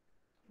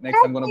 Next,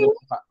 I'm going to go.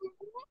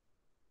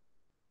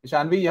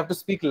 Shanvi, you have to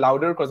speak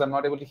louder because I'm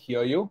not able to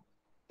hear you.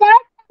 Sir,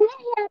 can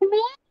you hear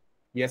me?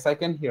 Yes, I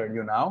can hear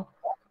you now.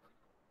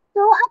 So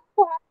a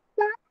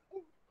podcast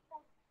is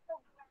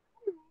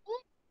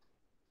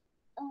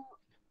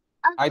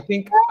I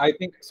think,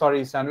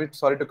 sorry, Sandwich,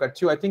 sorry to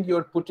cut you. I think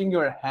you're putting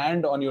your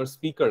hand on your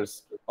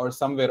speakers or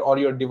somewhere, or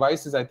your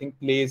device is, I think,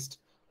 placed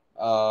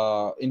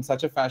in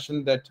such a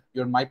fashion that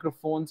your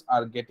microphones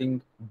are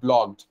getting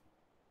blocked.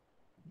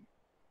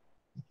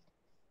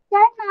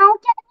 Sir, now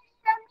can you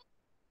hear me?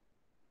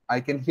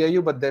 I can hear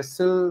you, but there's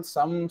still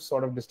some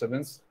sort of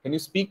disturbance. Can you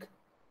speak?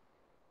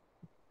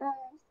 Sir,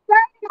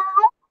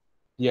 now?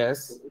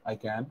 Yes, I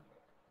can.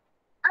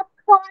 A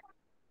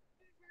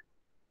podcast is a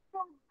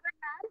program.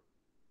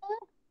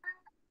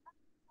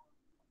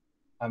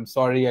 I'm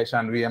sorry,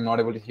 Shanvi, I'm not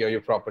able to hear you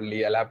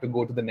properly. I'll have to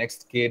go to the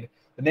next kid.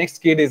 The next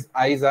kid is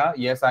Aiza.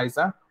 Yes,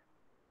 Aiza?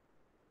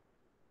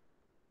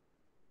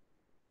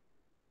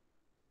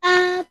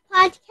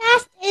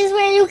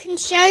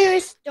 share your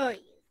stories.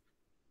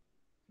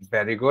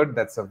 Very good.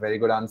 That's a very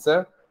good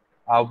answer.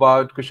 How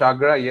about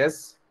Kushagra?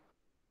 Yes.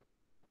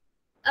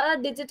 A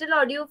digital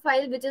audio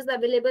file which is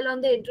available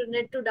on the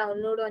internet to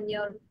download on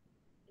your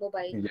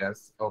mobile.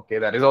 Yes. Okay,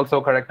 that is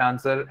also a correct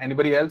answer.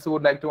 Anybody else who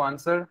would like to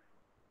answer?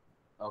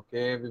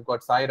 Okay, we've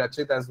got Sai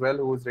Rachit as well,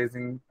 who is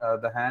raising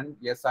the hand.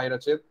 Yes, Sai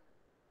Rachit.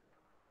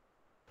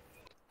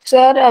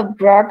 Sir, a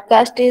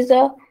broadcast is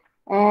a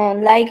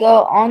like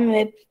a on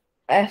web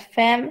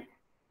FM,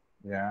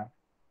 Yeah.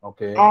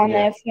 Okay. on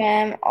Yes.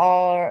 FM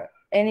or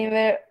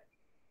anywhere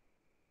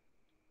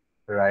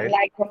Right.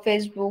 like a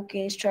Facebook,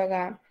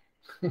 Instagram.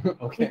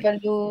 Okay. People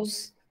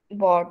use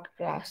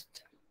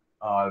broadcast.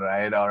 All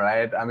right. All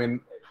right. I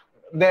mean,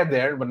 they're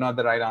there, but not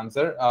the right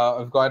answer.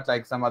 I've got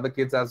like some other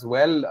kids as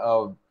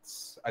well.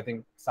 I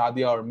think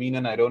Sadia or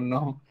Meenan. I don't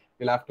know.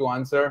 You'll have to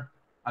answer.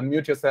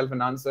 Unmute yourself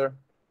and answer.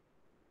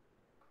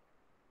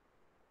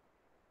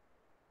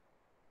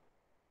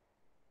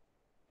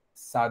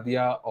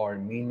 Sadia or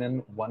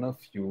Meenan, one of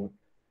you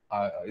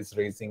is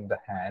raising the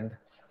hand.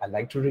 I'd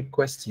like to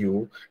request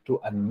you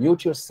to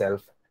unmute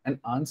yourself and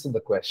answer the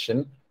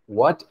question,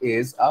 what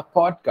is a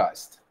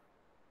podcast?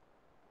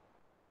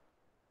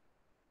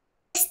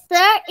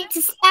 Sir, it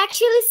is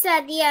actually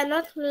Sadia,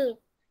 not me.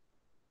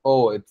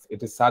 Oh, it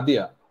is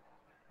Sadia.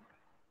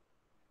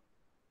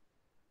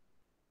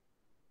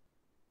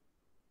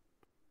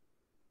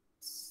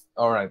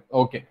 All right.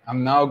 Okay.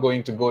 I'm now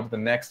going to go to the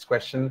next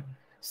question.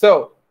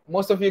 So,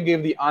 most of you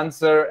gave the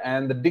answer,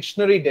 and the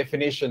dictionary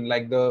definition,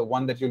 like the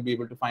one that you'll be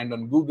able to find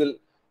on Google,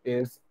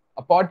 is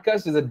a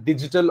podcast is a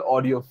digital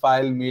audio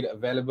file made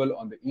available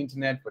on the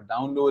internet for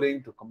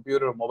downloading to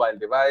computer or mobile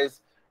device,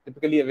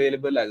 typically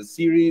available as a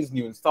series,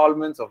 new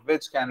installments of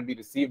which can be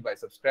received by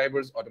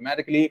subscribers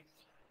automatically.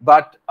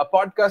 But a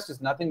podcast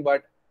is nothing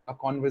but a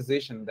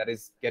conversation that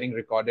is getting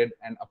recorded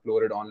and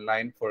uploaded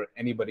online for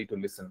anybody to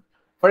listen.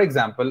 For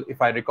example,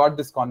 if I record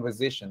this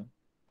conversation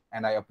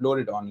and I upload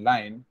it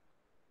online,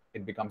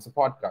 it becomes a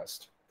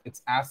podcast.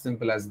 It's as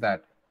simple as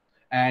that.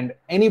 And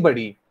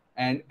anybody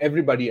and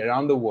everybody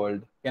around the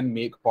world can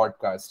make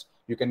podcasts.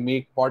 You can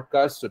make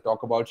podcasts to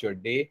talk about your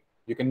day.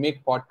 You can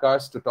make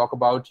podcasts to talk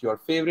about your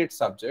favorite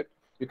subject.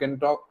 You can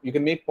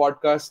make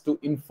podcasts to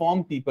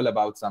inform people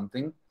about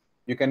something.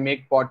 You can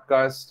make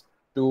podcasts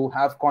to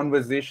have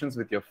conversations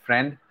with your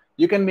friend.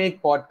 You can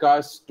make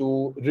podcasts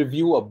to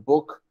review a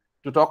book,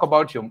 to talk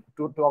about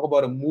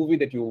a movie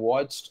that you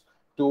watched,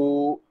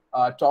 to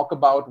talk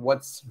about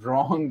what's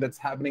wrong that's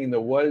happening in the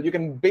world. You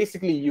can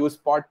basically use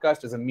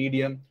podcast as a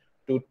medium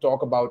to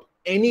talk about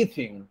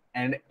anything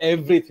and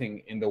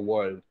everything in the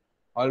world.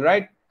 All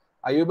right.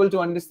 Are you able to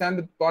understand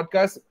the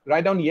podcast?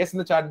 Write down yes in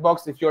the chat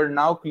box if you're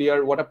now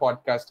clear what a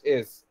podcast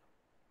is.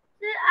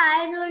 Sir,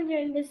 I don't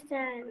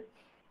understand.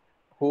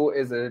 Who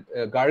is it?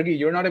 Gargi,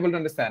 you're not able to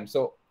understand.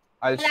 So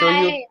I'll show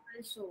you.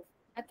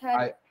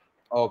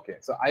 Okay,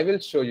 so I will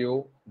show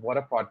you what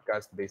a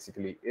podcast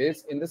basically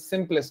is in the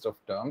simplest of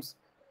terms.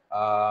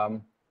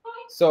 If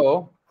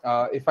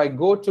I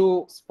go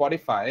to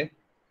Spotify,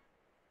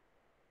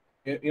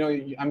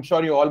 I'm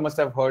sure you all must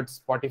have heard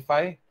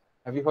Spotify.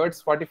 Have you heard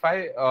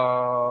Spotify?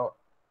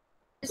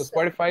 So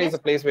Spotify is a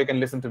place where you can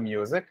listen to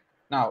music.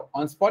 Now,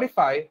 on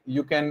Spotify,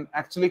 you can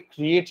actually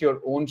create your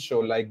own show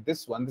like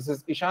this one. This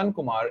is Ishan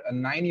Kumar, a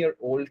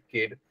 9-year-old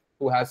kid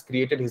who has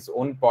created his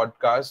own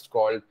podcast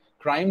called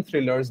Crime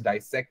Thrillers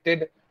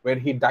Dissected, where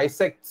he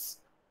dissects,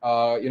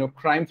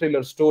 crime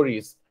thriller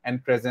stories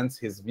and presents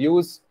his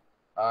views.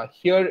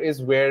 Here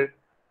is where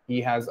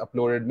he has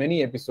uploaded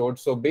many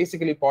episodes. So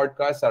basically,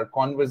 podcasts are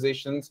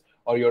conversations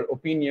or your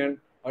opinion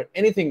or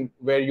anything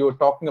where you're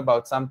talking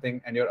about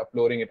something and you're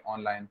uploading it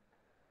online.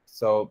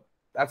 So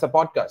that's a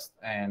podcast.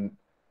 And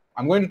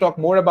I'm going to talk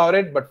more about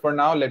it, but for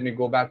now, let me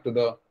go back to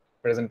the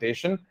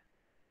presentation.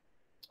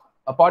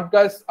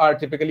 Podcasts are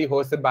typically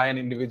hosted by an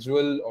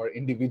individual or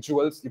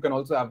individuals. You can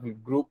also have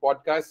group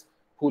podcasts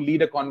who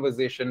lead a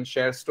conversation,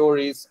 share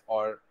stories,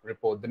 or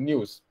report the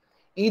news.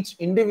 Each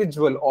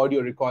individual audio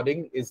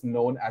recording is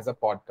known as a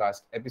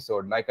podcast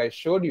episode. Like I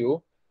showed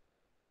you,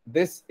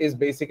 this is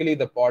basically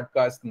the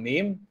podcast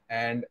name,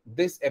 and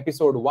this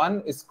episode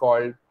 1 is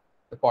called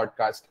the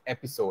podcast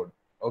episode.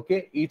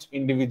 Okay, each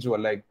individual,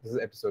 like this is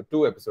episode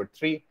 2, episode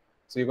 3.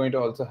 So you're going to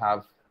also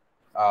have,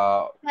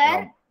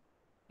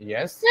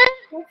 yes.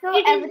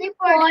 So every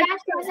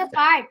podcast has a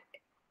part.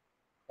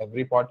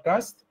 Every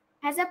podcast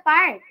has a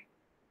part.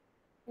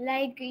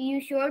 Like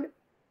you showed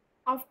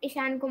of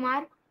Ishan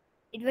Kumar.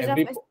 It was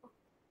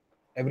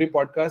every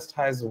podcast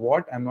has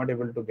what? I'm not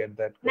able to get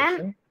that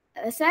question.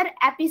 Sir,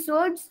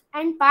 episodes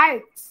and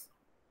parts.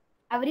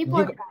 Every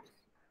podcast.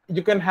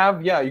 You can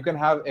have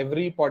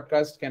every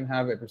podcast can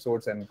have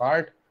episodes and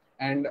part.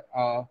 And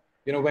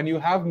when you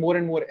have more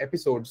and more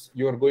episodes,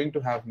 you're going to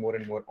have more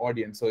and more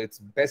audience. So it's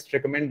best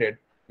recommended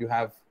you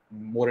have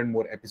more and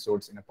more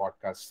episodes in a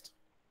podcast.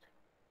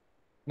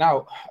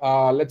 Now,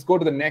 let's go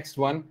to the next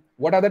one.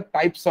 What are the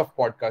types of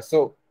podcasts?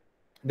 So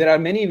there are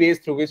many ways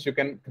through which you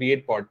can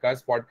create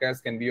podcasts.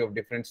 Podcasts can be of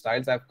different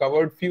styles. I've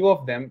covered few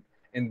of them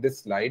in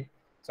this slide.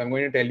 So I'm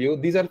going to tell you,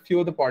 these are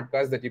few of the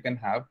podcasts that you can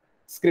have.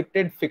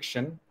 scripted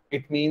fiction,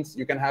 it means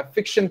you can have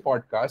fiction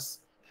podcasts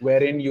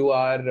wherein you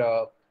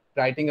are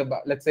writing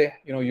about, let's say,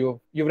 you've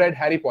read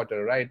Harry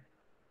Potter, right?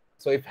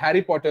 So if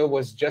Harry Potter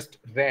was just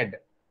read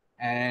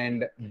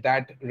and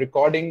that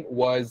recording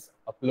was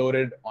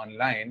uploaded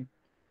online,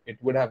 it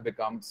would have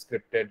become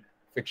scripted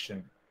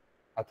fiction.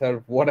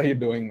 Athar, what are you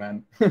doing,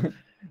 man? So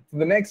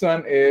the next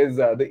one is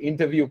the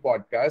interview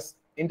podcast.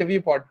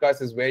 Interview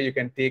podcast is where you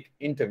can take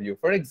interview.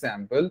 For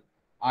example,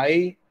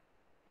 I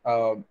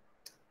uh,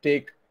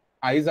 take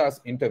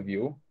Aiza's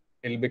interview,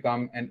 it'll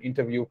become an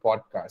interview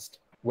podcast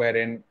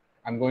wherein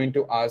I'm going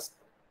to ask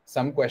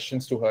some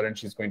questions to her and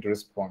she's going to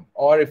respond.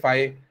 Or if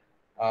I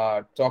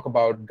talk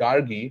about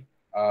Gargi,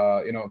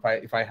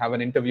 if I have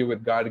an interview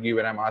with Gargi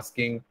where I'm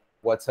asking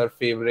what's her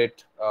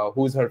favorite,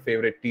 who's her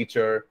favorite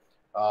teacher,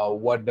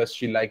 what does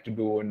she like to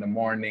do in the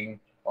morning,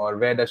 or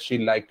where does she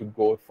like to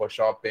go for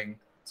shopping.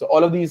 So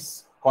all of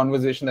these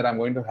conversation that I'm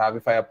going to have,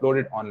 if I upload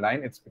it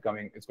online, it's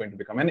going to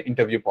become an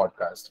interview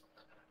podcast.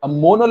 A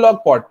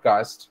monologue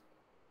podcast.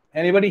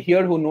 Anybody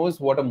here who knows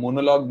what a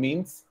monologue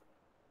means?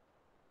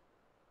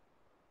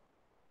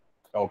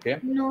 Okay.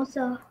 No,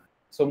 sir.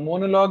 So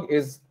monologue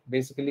is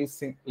basically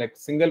like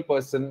single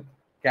person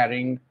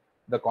carrying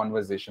the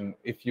conversation.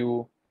 If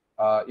you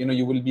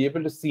you will be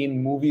able to see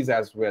in movies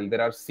as well. There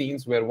are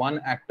scenes where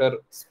one actor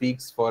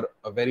speaks for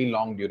a very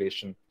long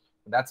duration.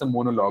 That's a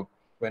monologue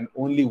when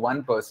only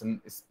one person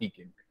is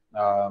speaking.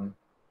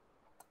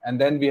 And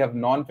then we have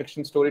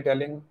non-fiction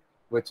storytelling,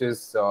 which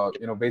is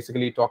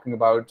basically talking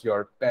about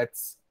your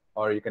pets,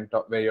 or you can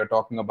talk where you're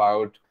talking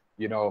about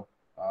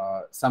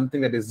something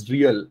that is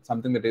real,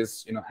 something that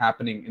is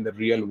happening in the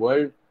real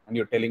world, and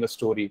you're telling a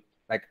story.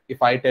 Like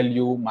if I tell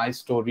you my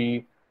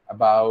story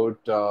about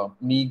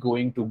me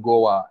going to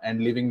Goa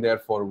and living there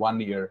for 1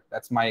 year,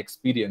 that's my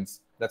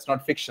experience. That's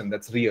not fiction,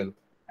 that's real.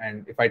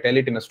 And if I tell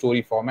it in a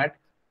story format,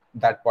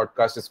 that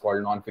podcast is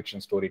called non-fiction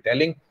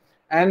storytelling.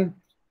 And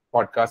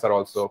podcasts are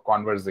also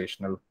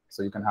conversational,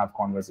 so you can have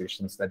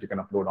conversations that you can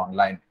upload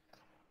online.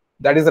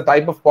 That is the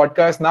type of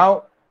podcast.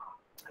 Now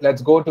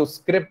let's go to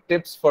script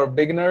tips for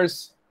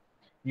beginners.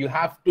 You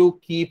have to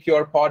keep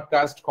your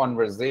podcast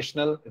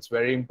conversational. It's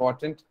very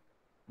important.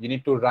 You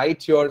need to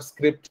write your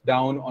script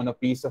down on a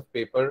piece of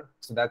paper.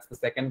 So that's the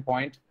second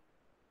point.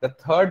 The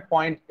third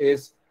point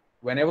is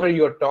whenever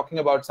you're talking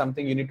about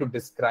something, you need to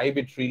describe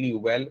it really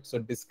well. So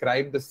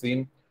describe the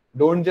scene.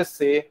 Don't just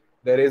say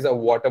there is a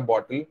water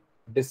bottle.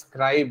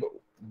 Describe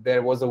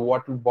there was a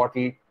water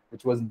bottle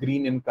which was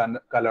green in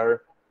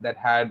color that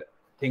had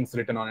things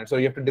written on it. So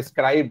you have to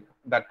describe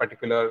that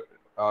particular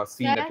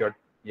scene that you're.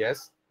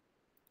 Yes.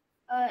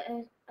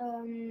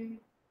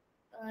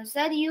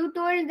 Sir, you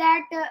told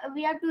that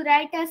we have to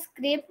write a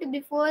script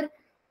before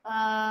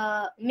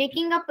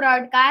making a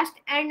broadcast,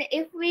 and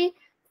if we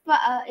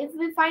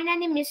find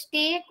any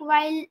mistake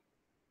while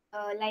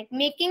like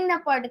making the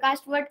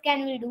podcast, what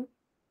can we do?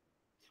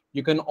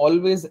 You can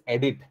always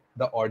edit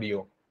the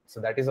audio. So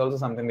that is also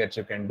something that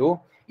you can do.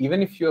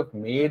 Even if you have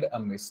made a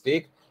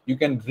mistake, you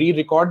can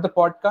re-record the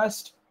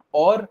podcast,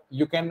 or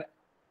you can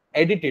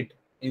edit it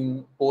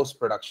in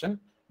post-production,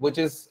 which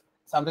is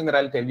something that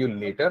I'll tell you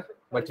later.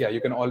 But yeah,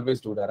 you can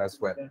always do that as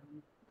well.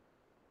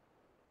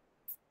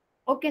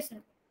 Okay,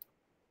 sir.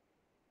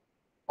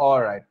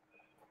 All right.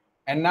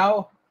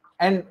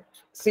 And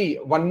see,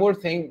 one more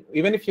thing,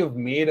 even if you've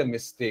made a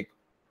mistake,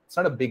 it's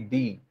not a big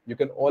deal. You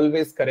can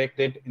always correct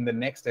it in the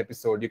next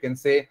episode. You can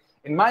say,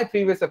 in my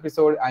previous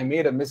episode, I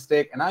made a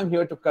mistake and I'm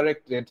here to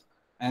correct it.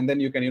 And then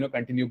you can,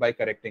 continue by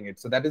correcting it.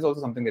 So that is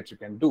also something that you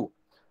can do.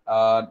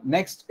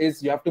 Next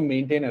is you have to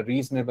maintain a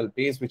reasonable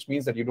pace, which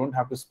means that you don't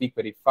have to speak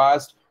very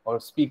fast or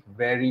speak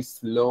very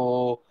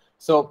slow.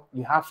 So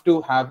you have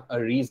to have a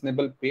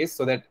reasonable pace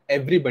so that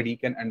everybody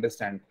can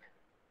understand.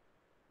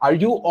 Are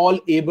you all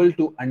able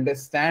to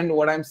understand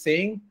what I'm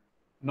saying?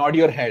 Nod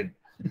your head.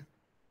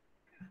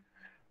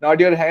 Nod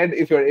your head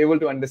if you're able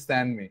to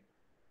understand me.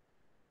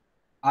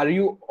 Are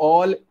you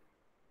all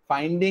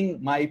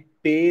finding my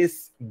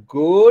pace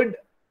good?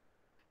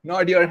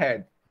 Nod your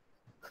head.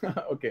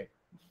 Okay.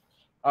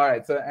 All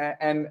right. So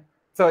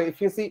so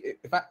if you see,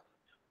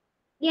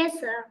 Yes,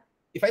 sir.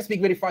 If I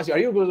speak very fast, are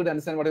you able to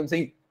understand what I'm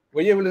saying?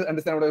 Were you able to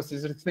understand what I was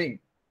just saying?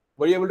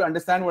 Were you able to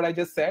understand what I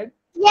just said?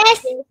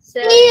 Yes,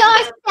 sir. be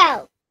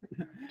yourself.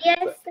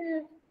 Yes,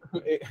 sir.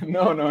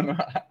 No.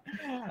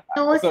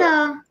 No,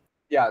 sir.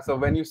 Yeah. So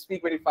when you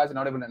speak very fast, you're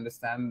not able to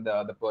understand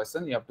the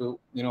person. You have to,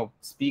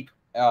 speak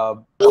Be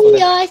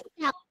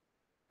yourself.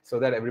 so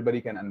that everybody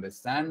can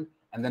understand.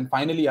 And then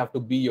finally, you have to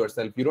be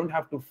yourself. You don't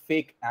have to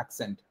fake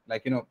accent.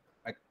 Like,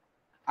 like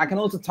I can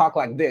also talk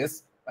like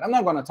this, but I'm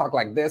not going to talk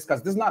like this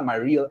because this is not my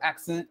real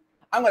accent.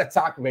 I'm going to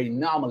talk very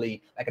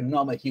normally, like a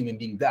normal human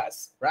being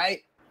does, right?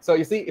 So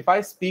you see, if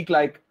I speak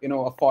like,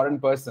 a foreign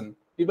person,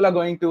 people are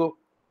going to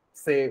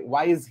say,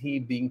 why is he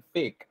being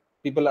fake?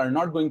 People are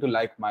not going to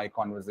like my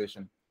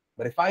conversation.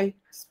 But if I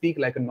speak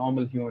like a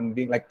normal human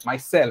being, like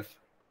myself,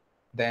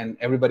 then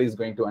everybody is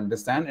going to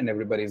understand and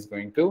everybody is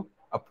going to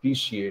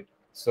appreciate.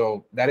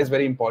 So that is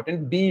very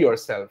important. Be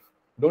yourself.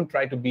 Don't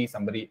try to be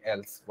somebody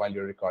else while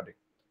you're recording.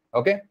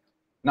 Okay.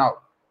 Now,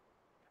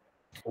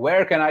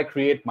 where can I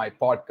create my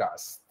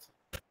podcast?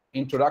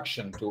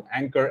 Introduction to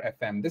Anchor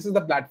FM. This is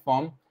the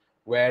platform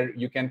where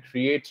you can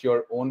create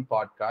your own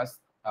podcast.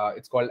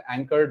 It's called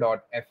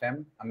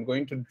Anchor.fm. I'm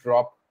going to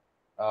drop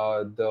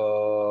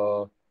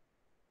the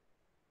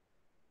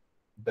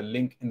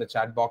link in the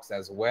chat box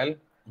as well.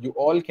 You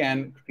all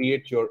can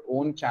create your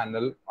own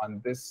channel on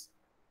this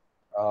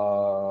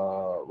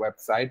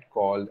website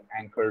called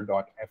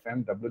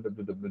Anchor.fm,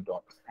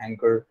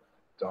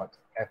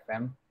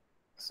 www.anchor.fm.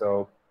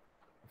 So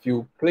if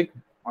you click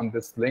on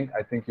this link,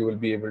 I think you will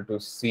be able to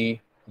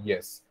see,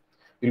 yes,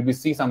 you'll be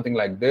see something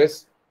like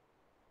this.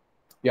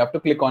 You have to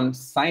click on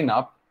sign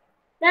up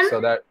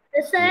so that.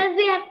 Sir,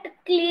 we have to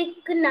click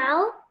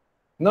now.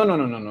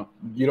 No.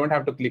 You don't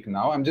have to click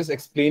now. I'm just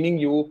explaining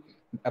you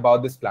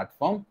about this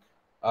platform.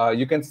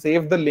 You can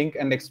save the link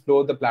and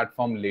explore the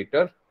platform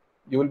later.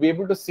 You will be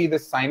able to see the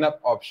sign up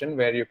option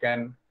where you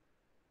can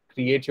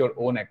create your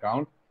own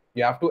account.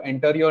 You have to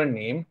enter your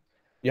name.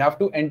 You have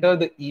to enter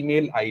the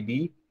email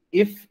ID.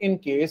 If in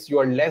case you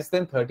are less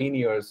than 13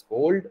 years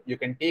old, you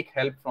can take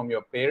help from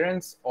your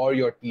parents or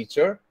your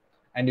teacher,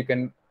 and you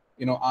can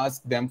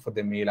ask them for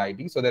the mail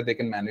ID so that they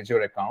can manage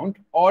your account.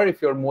 Or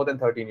if you're more than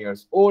 13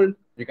 years old,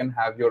 you can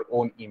have your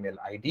own email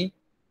ID.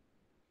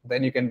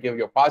 Then you can give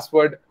your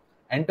password,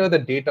 enter the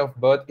date of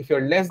birth. If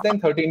you're less than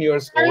 13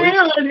 years old, I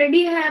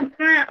already have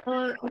my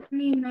own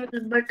email,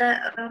 but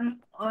I am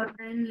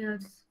 9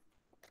 years.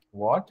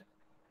 what?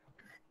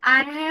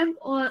 I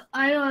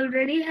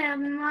already have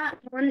my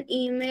own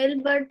email,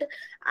 but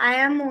I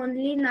am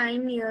only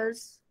 9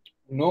 years.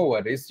 No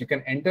worries. You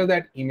can enter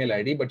that email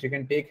ID, but you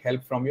can take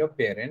help from your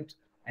parent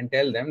and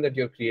tell them that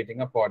you're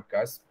creating a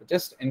podcast.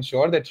 Just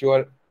ensure that you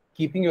are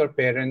keeping your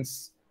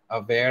parents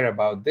aware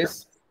about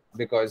this,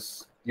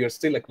 because you're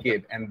still a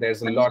kid and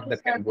there's a lot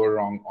that can go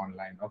wrong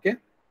online. Okay.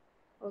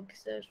 Okay,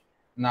 sir.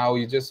 Now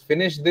you just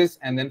finish this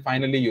and then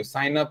finally you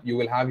sign up. You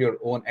will have your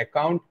own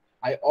account.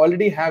 I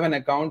already have an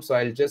account, so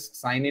I'll just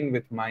sign in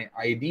with my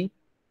ID.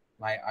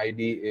 My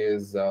ID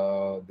is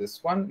this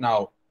one.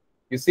 Now,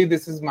 you see,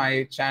 this is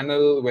my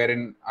channel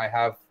wherein I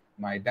have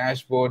my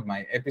dashboard,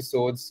 my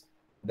episodes,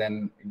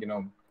 then,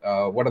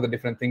 what are the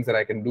different things that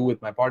I can do with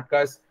my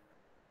podcast.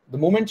 The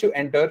moment you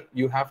enter,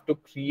 you have to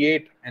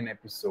create an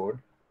episode.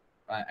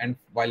 And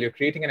while you're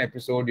creating an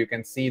episode, you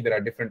can see there are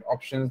different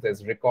options.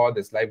 There's record,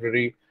 there's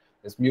library,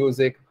 there's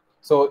music.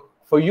 So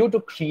for you to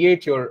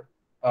create your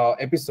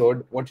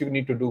episode, what you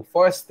need to do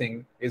first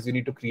thing is you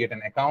need to create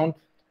an account.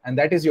 And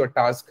that is your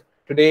task.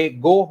 Today,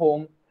 go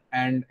home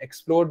and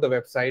explore the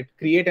website,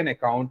 create an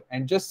account,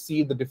 and just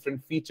see the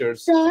different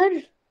features.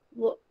 Sir,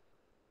 Yeah.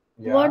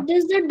 what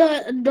is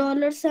the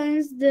dollar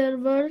signs there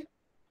were?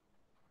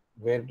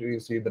 Where do you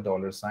see the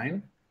dollar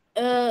sign?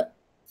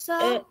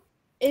 So,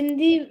 In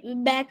the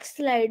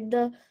backslide,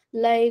 the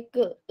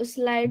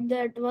slide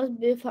that was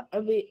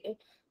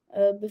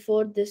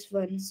before this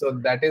one. So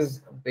that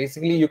is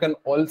basically, you can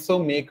also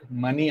make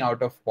money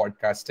out of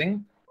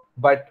podcasting,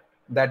 but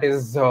that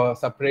is a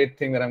separate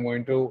thing that I'm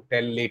going to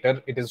tell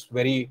later. It is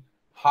very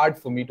hard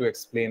for me to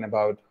explain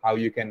about how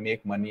you can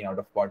make money out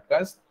of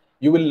podcast.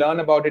 You will learn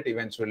about it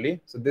eventually.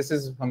 So this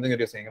is something that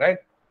you're saying, right?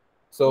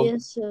 So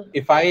Yes, sir.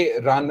 if I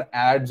run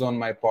ads on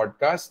my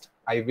podcast,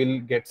 I will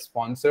get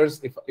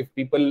sponsors. If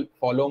people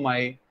follow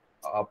my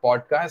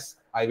podcast,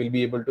 I will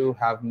be able to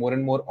have more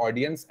and more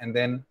audience. And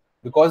then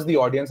because the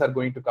audience are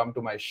going to come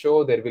to my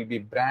show, there will be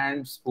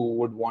brands who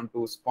would want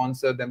to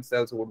sponsor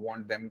themselves, who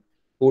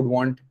would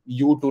want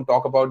you to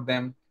talk about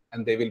them,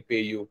 and they will pay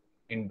you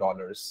in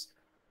dollars.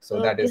 So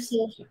Okay,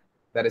 sir.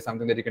 That is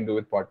something that you can do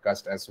with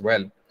podcast as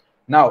well.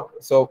 Now,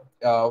 so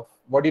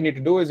what you need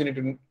to do is you need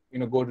to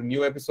go to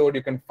new episode.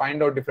 You can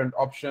find out different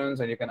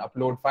options and you can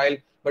upload file.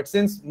 But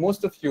since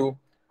most of you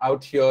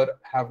out here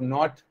have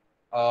not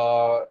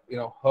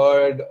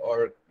heard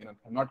or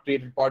have not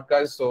created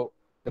podcasts, so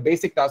the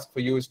basic task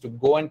for you is to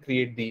go and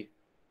create the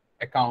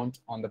account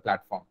on the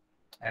platform.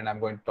 And I'm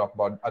going to talk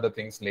about other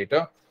things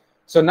later.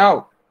 So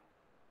now,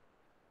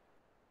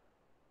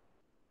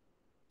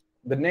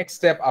 the next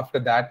step after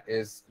that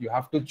is you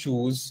have to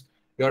choose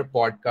your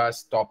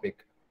podcast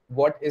topic.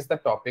 What is the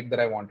topic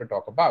that I want to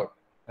talk about,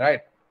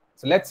 right?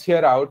 So let's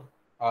hear out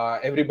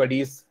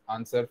everybody's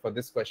answer for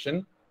this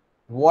question.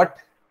 What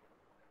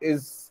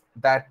is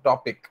that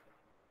topic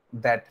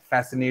that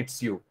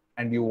fascinates you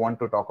and you want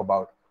to talk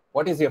about?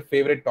 What is your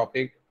favorite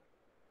topic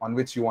on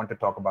which you want to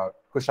talk about?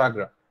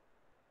 Kushagra.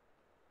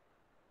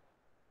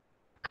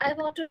 I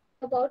want to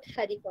talk about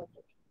Harry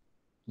Potter.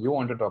 You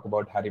want to talk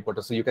about Harry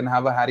Potter, so you can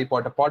have a Harry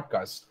Potter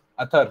podcast.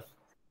 Atharv,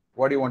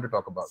 what do you want to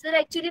talk about? Sir,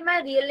 actually,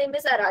 my real name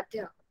is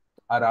Aradhya.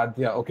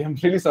 Aradhya. Okay, I'm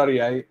really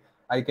sorry.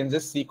 I can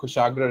just see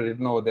Kushagra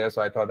written over there,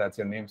 so I thought that's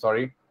your name.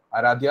 Sorry.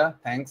 Aradhya,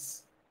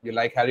 thanks. You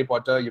like Harry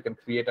Potter. You can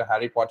create a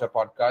Harry Potter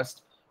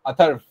podcast.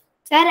 Atharv.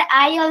 Sir,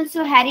 I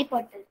also Harry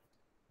Potter.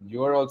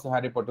 You're also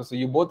Harry Potter. So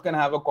you both can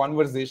have a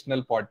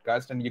conversational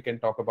podcast and you can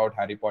talk about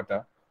Harry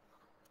Potter.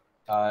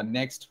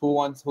 Next,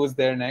 who's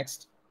there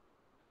next?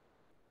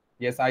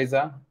 Yes,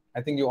 Aiza.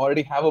 I think you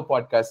already have a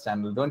podcast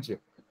channel, don't you?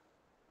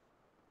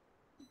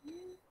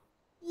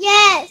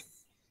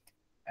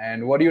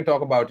 And what do you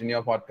talk about in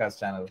your podcast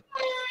channel?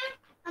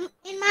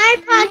 In my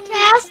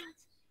podcast,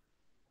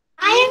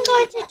 I am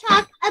going to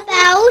talk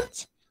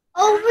about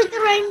Over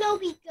the Rainbow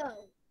We Go.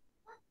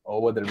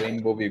 Over the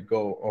rainbow we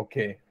go.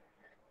 Okay,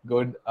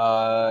 good.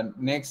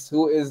 Next,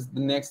 who is the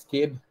next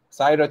kid?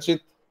 Sai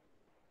Rachit,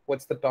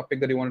 what's the topic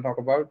that you want to talk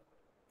about?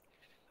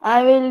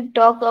 I will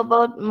talk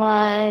about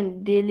my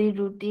daily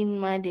routine,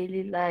 my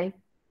daily life,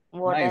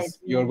 what I Nice.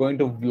 You're do. going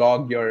to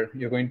vlog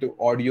you're going to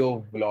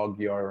audio vlog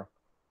your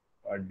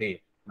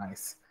day.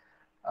 Nice.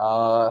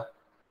 Uh,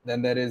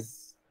 then there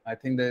is, I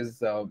think there's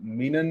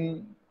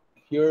Meenan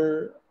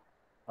here,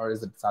 or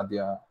is it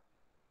Sadia?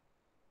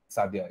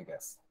 Sadia, I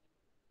guess.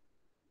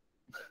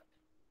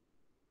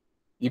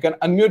 You can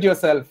unmute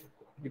yourself.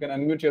 You can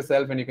unmute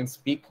yourself and you can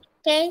speak.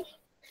 Okay.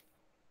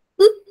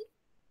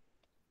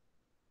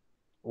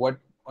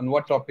 On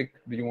what topic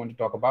do you want to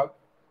talk about?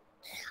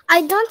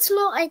 I don't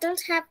know. I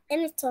don't have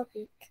any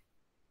topic.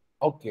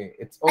 Okay,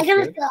 it's okay.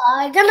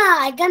 I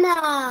gonna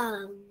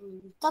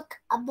talk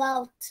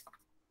about.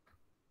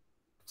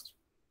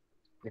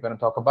 You're gonna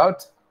talk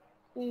about.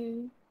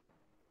 You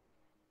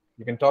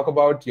can talk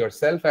about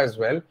yourself as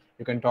well.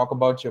 You can talk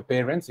about your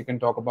parents. You can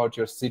talk about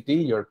your city,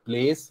 your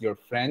place, your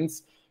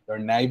friends, your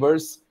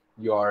neighbors,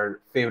 your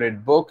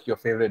favorite book, your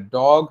favorite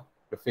dog,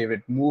 your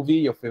favorite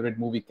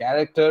movie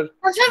character,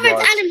 My favorite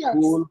your animals.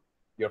 school,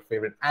 your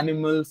favorite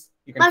animals.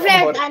 You can My talk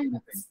favorite about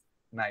animals. anything.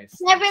 Nice.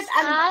 Favorite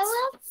animals. I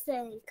will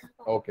think.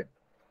 Okay.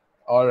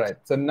 All right.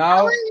 So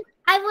now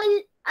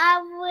I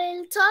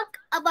will talk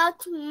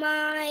about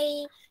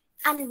my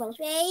animal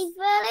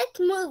favorite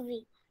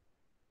movie.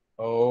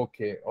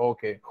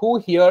 Okay. Who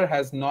here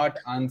has not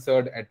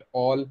answered at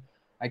all?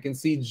 I can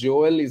see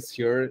Joel is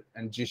here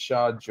and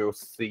Jisha,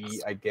 Josie,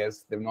 I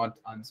guess they've not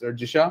answered.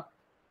 Jisha,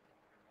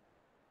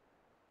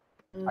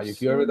 are you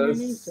here with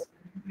us?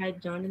 I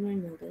joined my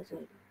mother's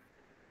side.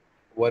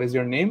 What is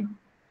your name?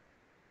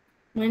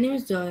 My name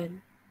is Joel.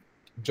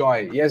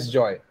 Joy. Yes,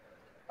 Joy.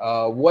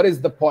 What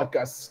is the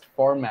podcast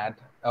format?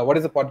 What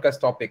is the podcast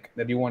topic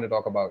that you want to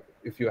talk about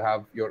if you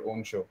have your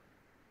own show?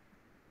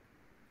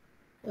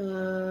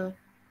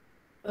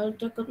 I'll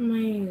talk about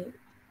my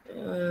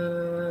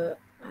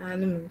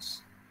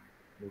animals.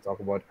 We'll talk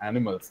about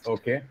animals.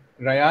 Okay.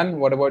 Ryan,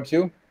 what about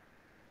you?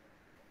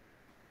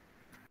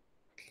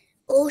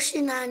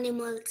 Ocean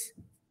animals.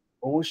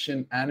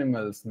 Ocean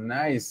animals.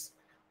 Nice.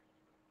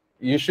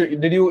 You should.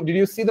 Did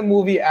you see the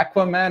movie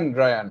Aquaman,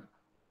 Ryan?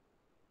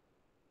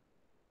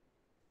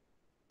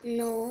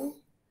 No.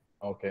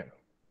 Okay.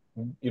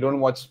 You don't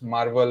watch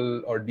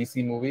Marvel or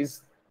DC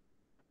movies?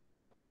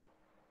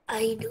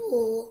 I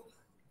do.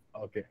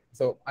 Okay.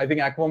 So I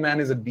think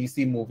Aquaman is a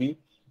DC movie.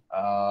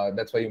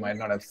 That's why you might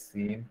not have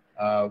seen.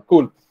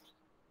 Cool.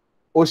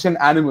 Ocean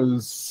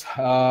animals.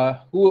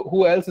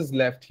 Who else is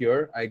left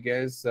here? I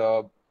guess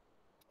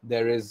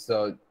there is.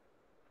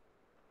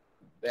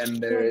 Then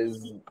there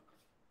is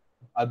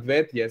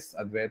Advait. Yes,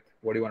 Advait.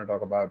 What do you want to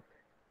talk about?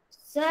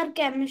 Sir,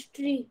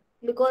 chemistry,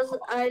 because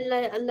I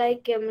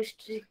like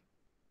chemistry.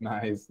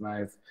 Nice.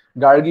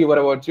 Gargi, what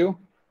about you?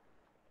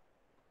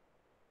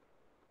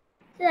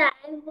 So I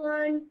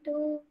want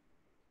to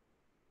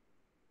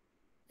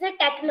the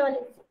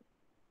technology.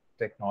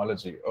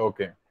 Technology.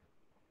 Okay.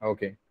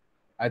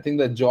 I think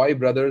the Joy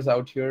brothers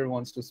out here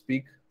wants to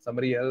speak.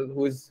 Somebody else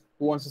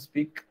who wants to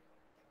speak?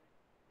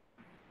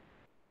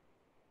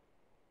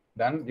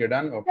 Done? You're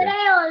done? Okay. But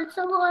I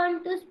also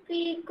want to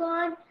speak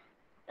on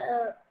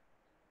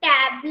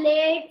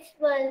tablets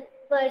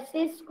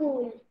versus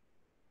school.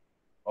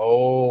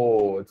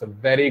 Oh, it's a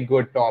very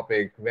good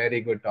topic.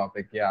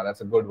 Yeah,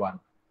 that's a good one.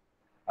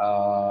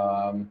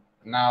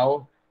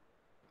 Now,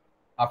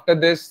 after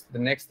this, the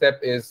next step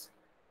is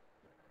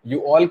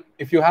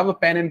if you have a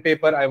pen and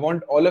paper, I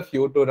want all of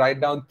you to write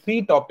down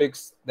 3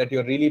 topics that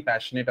you're really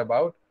passionate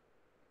about.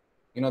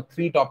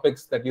 3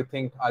 topics that you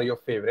think are your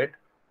favorite.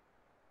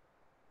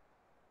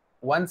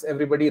 Once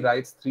everybody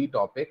writes 3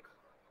 topics,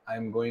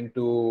 I'm going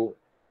to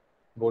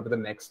go to the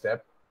next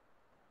step.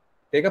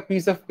 Take a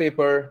piece of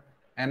paper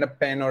and a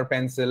pen or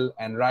pencil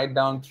and write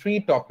down 3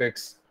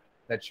 topics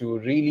that you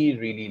really,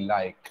 really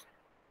like.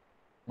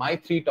 My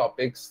 3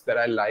 topics that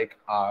I like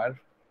are: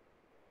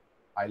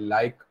 I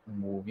like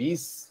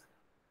movies,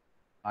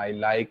 I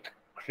like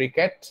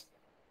cricket,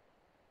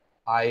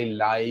 I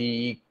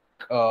like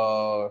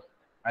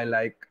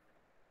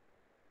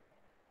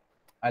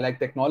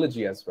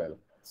technology as well.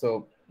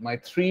 So my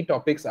 3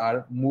 topics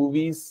are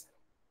movies,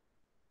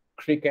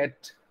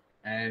 cricket,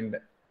 and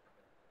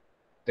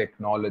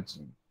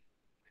technology.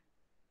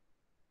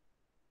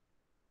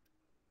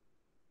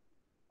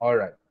 All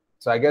right.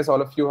 So I guess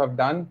all of you have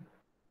done.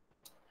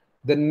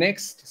 The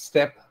next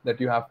step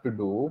that you have to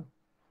do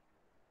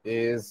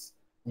is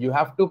you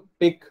have to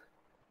pick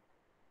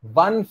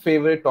one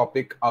favorite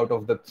topic out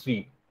of the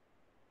 3.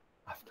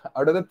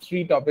 Out of the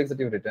 3 topics that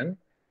you've written,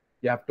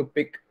 you have to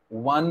pick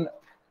one,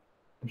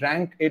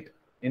 rank it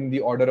in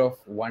the order of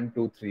 1,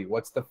 2, 3.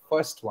 What's the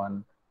first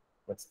one?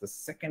 What's the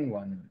second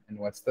one? And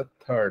what's the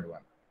third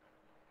one?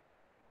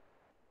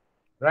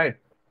 Right.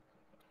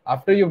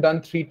 After you've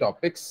done 3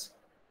 topics,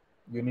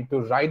 you need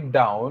to write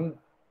down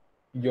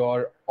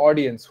your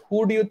audience.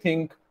 Who do you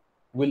think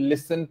will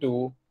listen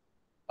to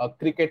a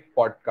cricket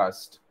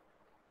podcast?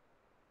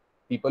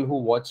 People who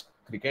watch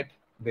cricket,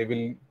 they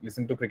will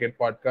listen to cricket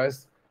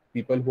podcasts.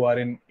 People who are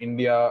in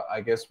India,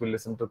 I guess, will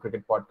listen to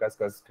cricket podcasts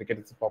because cricket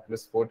is a popular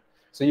sport.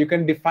 So you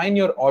can define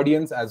your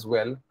audience as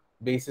well,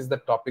 basis the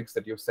topics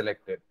that you've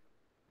selected.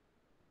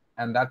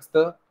 And that's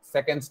the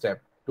second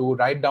step, to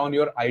write down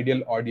your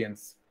ideal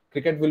audience.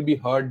 Cricket will be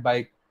heard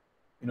by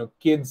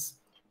kids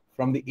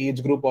from the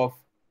age group of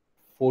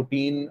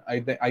 14,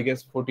 I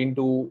guess 14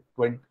 to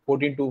 20,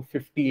 14 to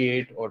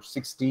 58 or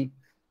 60.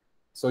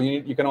 So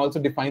you can also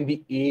define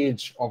the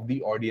age of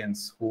the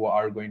audience who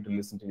are going to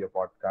listen to your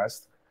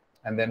podcast.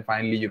 And then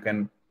finally, you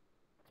can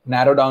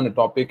narrow down a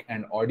topic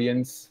and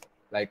audience.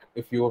 Like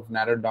if you have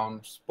narrowed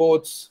down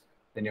sports,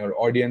 then your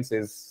audience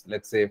is,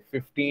 let's say,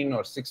 15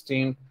 or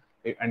 16.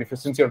 And if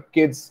since you're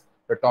kids,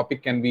 the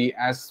topic can be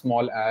as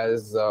small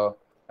as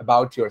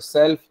about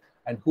yourself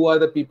and who are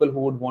the people who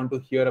would want to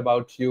hear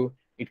about you.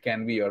 It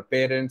can be your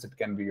parents, it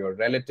can be your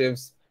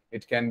relatives,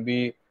 it can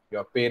be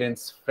your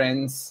parents'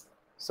 friends.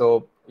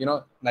 So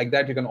like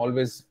that, you can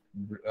always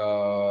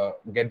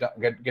get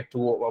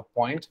to a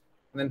point.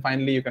 And then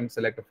finally, you can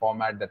select a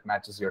format that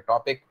matches your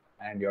topic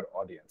and your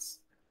audience.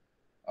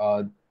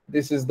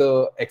 This is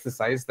the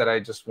exercise that I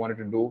just wanted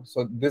to do.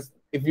 So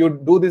if you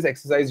do this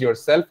exercise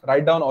yourself,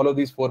 write down all of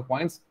these 4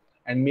 points,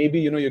 and maybe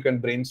you can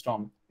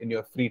brainstorm in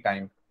your free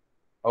time.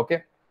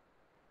 Okay.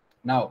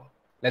 Now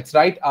let's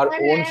write our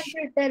own.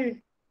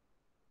 Written.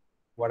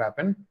 What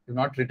happened? You've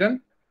not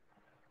written?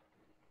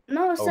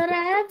 No, sir, Okay.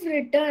 I have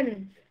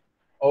written.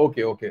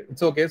 Okay,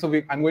 it's okay. So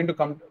I'm going to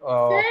come.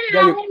 Sir,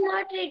 Yeah, I have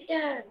not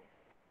written.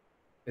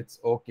 It's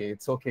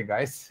okay,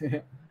 guys.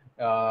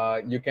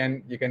 You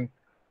can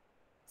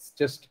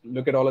just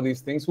look at all of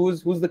these things.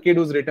 Who's the kid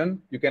who's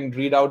written? You can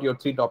read out your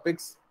 3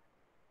 topics.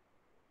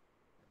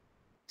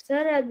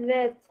 Sir,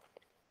 Advait.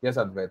 Yes,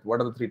 Advait.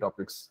 What are the 3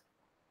 topics?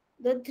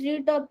 The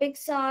 3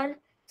 topics are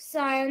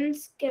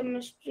science,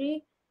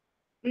 chemistry,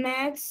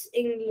 maths,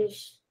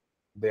 English.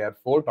 There are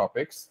 4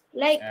 topics.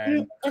 Like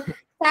and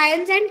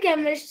science and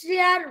chemistry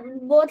are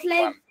both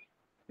like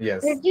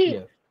yes,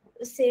 pretty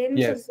same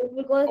yes. subject,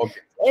 because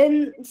Okay.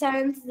 in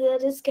science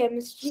there is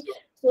chemistry.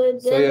 So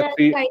there are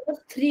kind of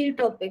 3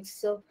 topics.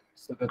 So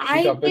the 3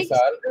 I topics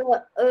picked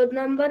are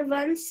number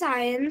 1,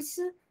 science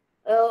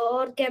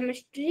or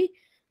chemistry.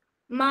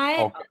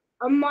 My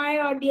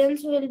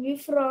audience will be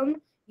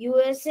from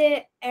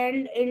USA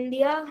and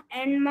India,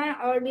 and my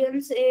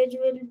audience age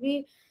will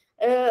be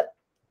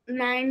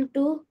 9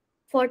 to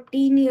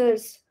 14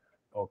 years.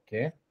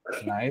 Okay,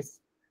 nice.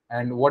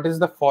 And what is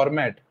the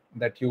format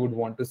that you would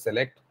want to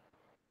select?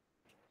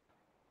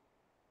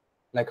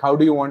 Like, how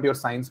do you want your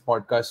science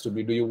podcast to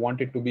be? Do you want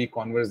it to be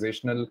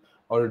conversational,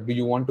 or do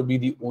you want to be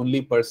the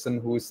only person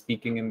who is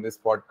speaking in this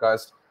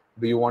podcast?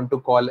 Do you want to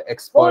call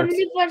experts?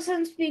 Only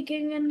person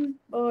speaking in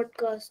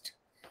podcast.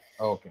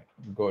 Okay,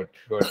 good.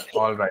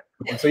 All right.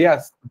 So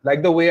yes,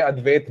 like the way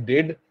Advait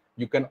did,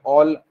 you can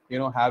all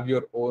have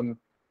your own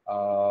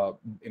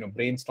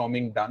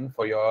brainstorming done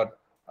for your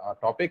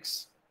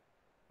topics.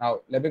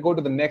 Now let me go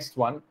to the next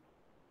one.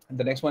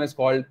 The next one is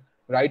called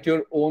write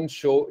your own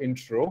show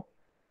intro.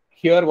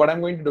 Here, what I'm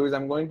going to do is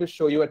I'm going to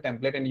show you a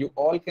template, and you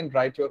all can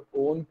write your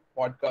own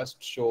podcast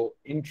show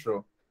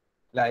intro.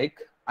 Like,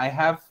 I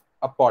have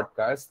a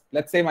podcast.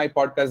 Let's say my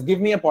podcast.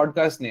 Give me a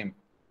podcast name.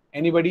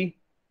 Anybody?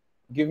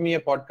 Give me a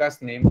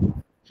podcast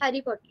name.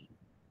 Harry Potter.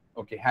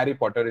 Okay, Harry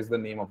Potter is the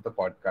name of the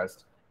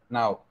podcast.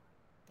 Now,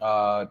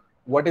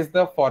 what is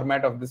the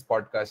format of this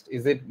podcast?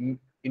 Is it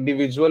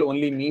individual,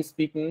 only me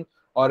speaking,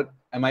 or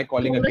am I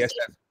calling a guest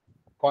as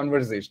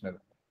conversational?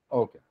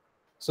 Okay.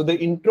 So the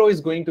intro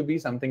is going to be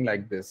something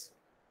like this.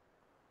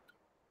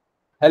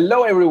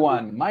 Hello,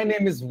 everyone. My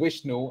name is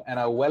Vishnu, and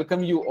I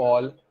welcome you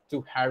all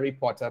to Harry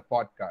Potter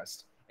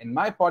podcast. In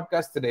my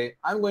podcast today,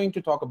 I'm going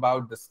to talk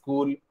about the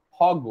school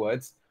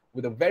Hogwarts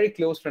with a very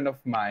close friend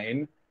of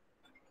mine,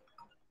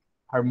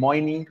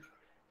 Hermione,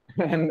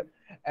 and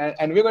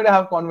we're going to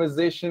have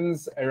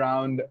conversations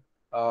around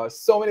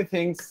so many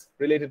things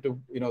related to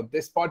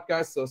this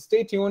podcast. So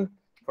stay tuned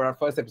for our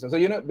first episode.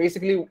 So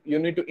basically, you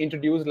need to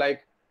introduce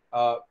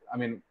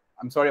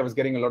I'm sorry, I was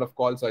getting a lot of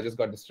calls, so I just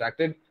got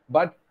distracted.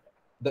 But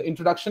the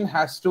introduction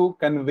has to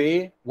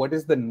convey what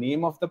is the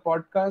name of the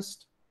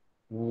podcast,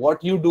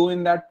 what you do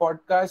in that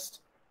podcast,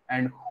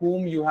 and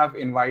whom you have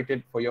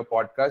invited for your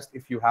podcast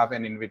if you have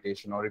an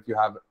invitation or if you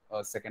have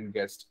a second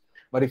guest.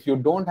 But if you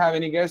don't have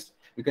any guest,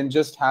 you can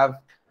just have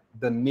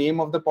the name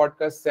of the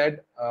podcast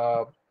said.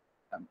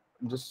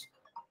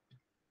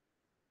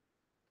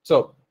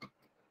 So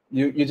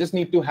you just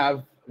need to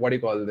have, what do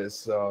you call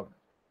this?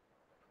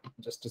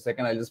 Just a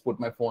second, I'll just put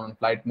my phone on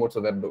flight mode so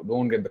that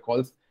don't get the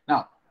calls.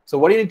 Now, so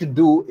what you need to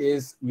do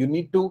is you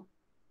need to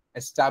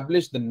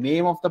establish the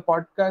name of the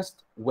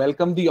podcast,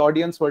 welcome the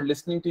audience who are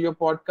listening to your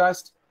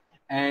podcast,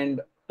 and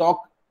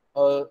talk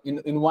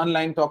in one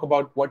line, talk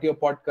about what your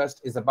podcast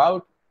is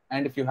about.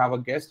 And if you have a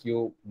guest,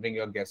 you bring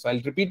your guest. So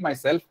I'll repeat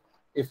myself.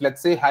 If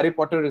let's say Harry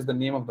Potter is the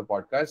name of the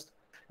podcast,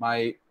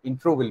 my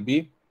intro will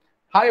be,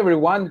 hi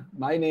everyone,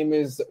 my name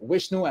is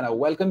Vishnu and I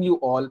welcome you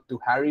all to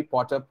Harry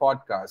Potter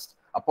Podcast,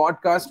 a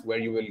podcast where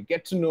you will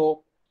get to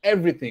know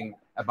everything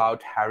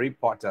about Harry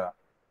Potter.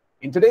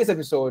 In today's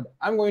episode,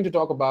 I'm going to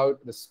talk about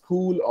the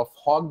School of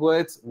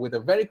Hogwarts with a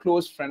very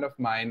close friend of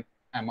mine,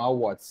 Emma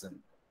Watson.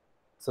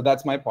 So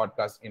that's my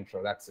podcast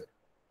intro. That's it.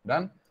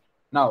 Done?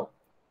 Now,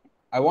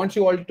 I want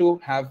you all to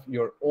have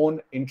your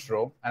own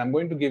intro, and I'm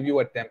going to give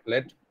you a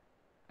template.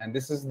 And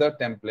this is the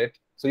template.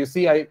 So you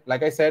see,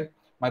 like I said,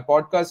 my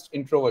podcast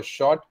intro was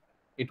short.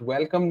 It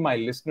welcomed my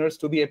listeners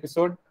to the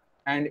episode,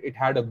 and it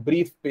had a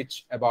brief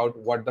pitch about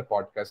what the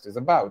podcast is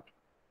about.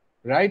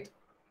 Right?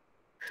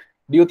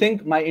 Do you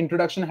think my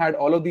introduction had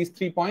all of these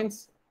 3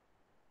 points?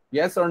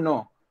 Yes or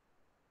no?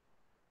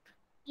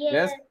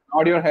 Yes?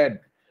 Nod your head.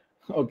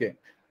 Okay.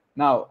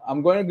 Now,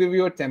 I'm going to give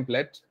you a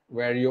template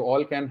where you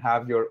all can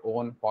have your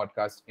own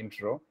podcast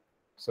intro.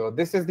 So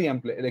this is the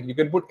template. Like, you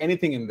can put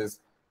anything in this.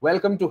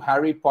 Welcome to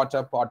Harry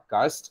Potter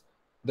Podcast,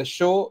 the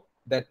show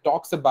that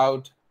talks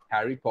about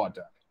Harry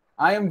Potter.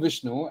 I am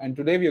Vishnu, and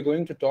today we are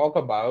going to talk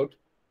about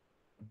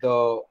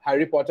the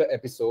Harry Potter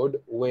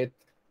episode with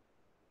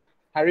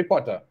Harry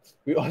Potter.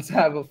 We also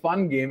have a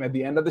fun game at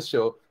the end of the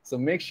show, so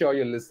make sure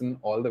you listen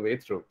all the way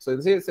through. So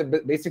this is a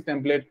basic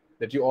template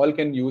that you all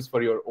can use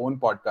for your own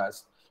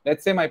podcast.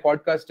 Let's say my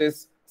podcast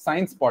is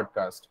Science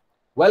Podcast.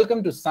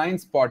 Welcome to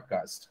Science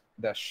Podcast,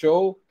 the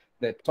show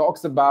that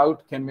talks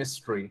about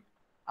chemistry.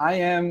 I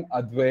am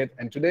Advait,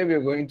 and today we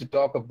are going to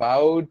talk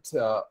about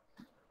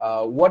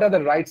what are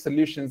the right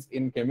solutions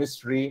in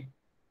chemistry.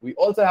 We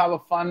also have a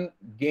fun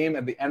game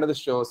at the end of the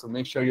show, so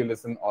make sure you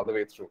listen all the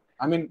way through.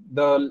 I mean,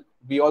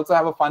 we also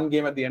have a fun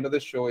game at the end of the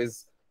show.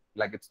 Is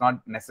like, it's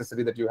not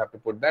necessary that you have to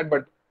put that,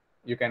 but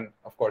you can,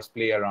 of course,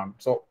 play around.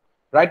 So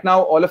right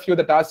now, all of you,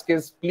 the task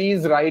is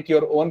please write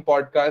your own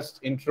podcast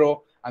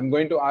intro. I'm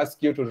going to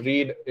ask you to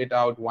read it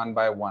out one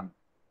by one.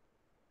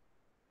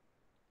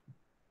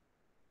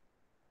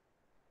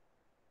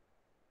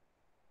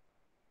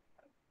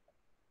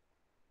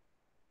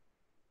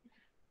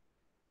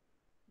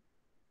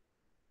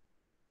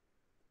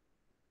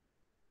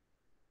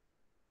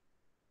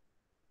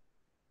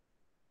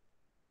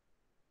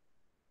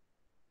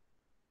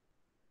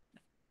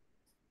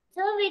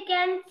 So we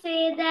can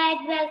say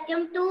that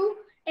welcome to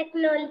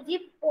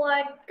Technology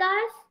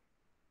Podcast.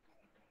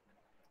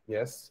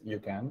 Yes, you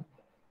can.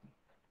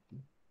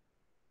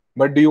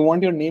 But do you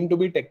want your name to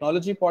be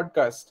Technology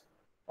Podcast,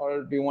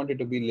 or do you want it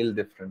to be a little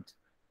different?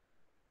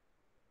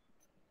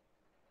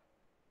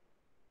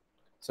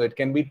 So it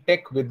can be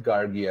Tech with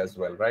Gargi as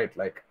well, right?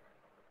 Like,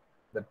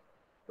 the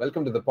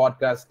welcome to the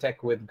podcast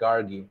Tech with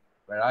Gargi,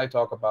 where I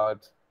talk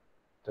about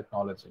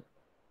technology.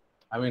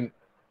 I mean,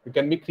 you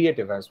can be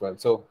creative as well.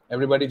 So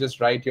everybody just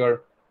write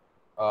your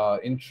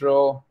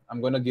intro.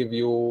 I'm going to give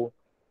you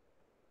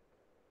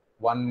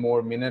 1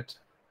 more minute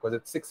because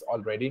it's 6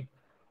 already.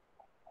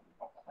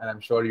 And I'm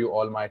sure you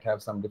all might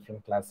have some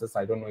different classes.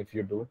 I don't know if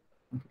you do.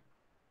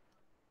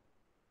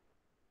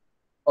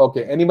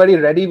 Okay, anybody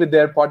ready with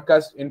their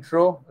podcast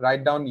intro?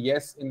 Write down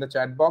yes in the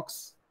chat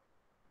box.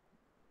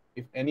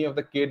 If any of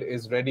the kid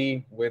is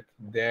ready with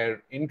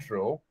their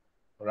intro,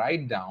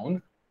 write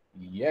down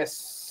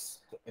yes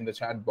in the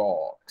chat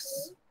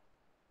box.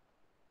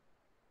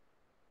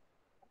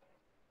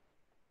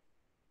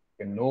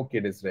 Okay, no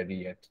kid is ready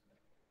yet.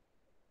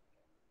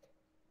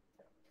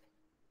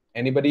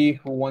 Anybody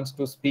who wants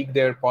to speak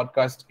their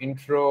podcast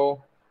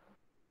intro,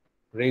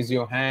 raise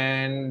your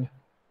hand.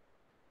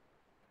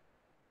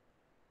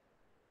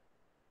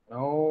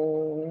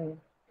 No.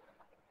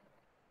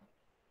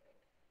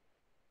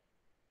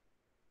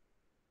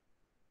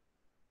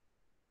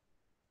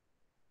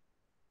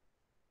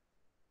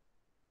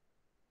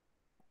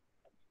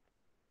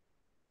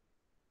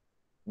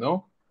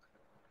 No?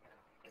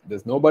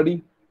 There's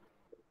nobody?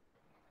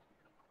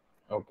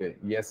 Okay,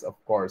 yes, of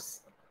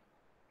course.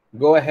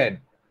 Go ahead.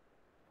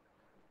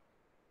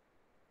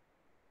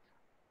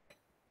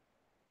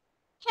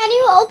 Can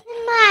you open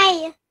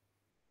my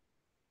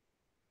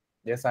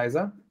Yes,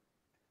 Isa?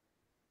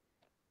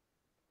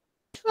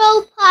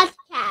 intro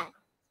podcast?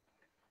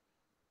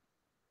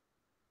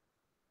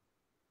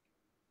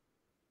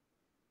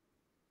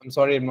 I'm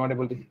sorry, I'm not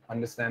able to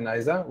understand,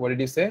 Isa. What did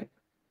you say?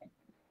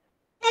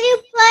 Can you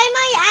play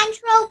my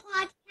intro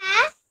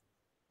podcast?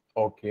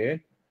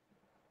 Okay.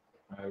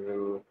 I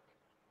will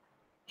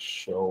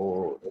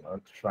show,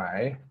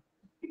 try.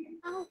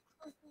 Oh.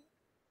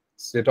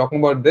 So you're talking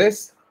about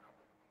this?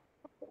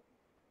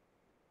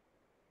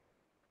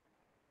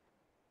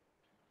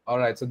 All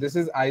right. So this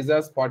is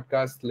Isa's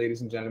podcast,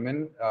 ladies and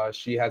gentlemen.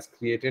 She has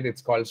created,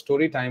 it's called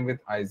Story Time with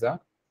Isa.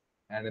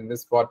 And in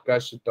this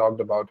podcast, she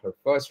talked about her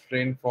first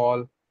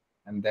rainfall.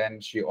 And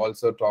then she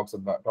also talked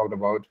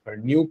about her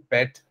new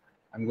pet.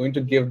 I'm going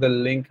to give the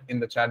link in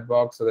the chat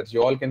box so that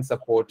you all can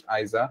support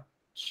Isa.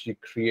 She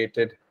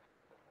created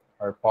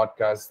her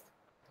podcast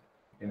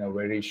in a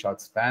very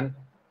short span.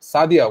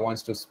 Sadia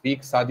wants to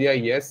speak.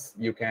 Sadia, yes,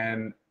 you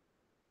can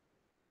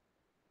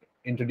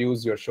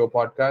introduce your show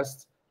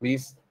podcast,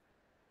 please.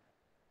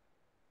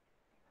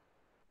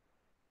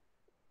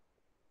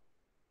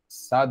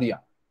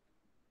 Sadia.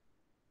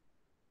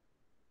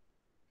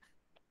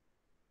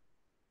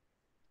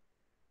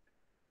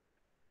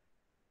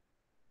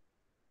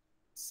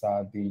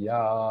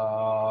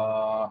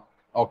 Sadia.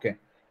 Okay.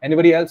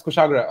 Anybody else?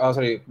 Kushagra.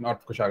 Sorry,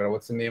 not Kushagra.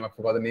 What's the name? I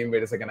forgot the name.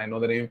 Wait a second. I know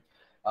the name.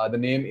 The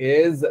name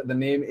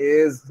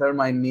is, sir,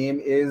 my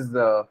name is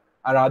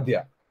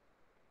Aradhya.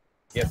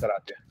 Yes,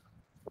 Aradhya.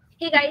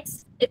 Hey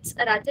guys, it's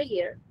Aradhya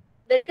here.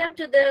 Welcome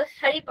to the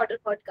Harry Potter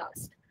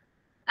podcast.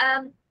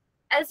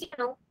 As you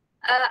know,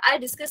 I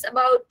discuss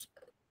about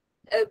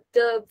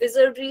the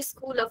Wizardry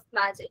School of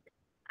Magic,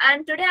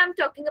 and today I'm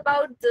talking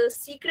about the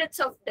Secrets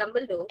of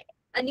Dumbledore,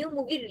 a new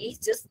movie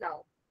released just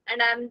now,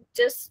 and I'm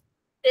just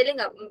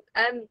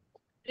I'm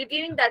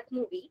reviewing that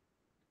movie,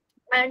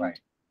 and Right.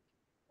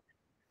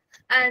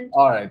 and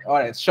All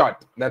right.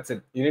 Short. That's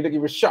it. You need to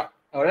give it short.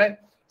 All right.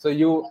 So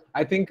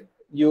I think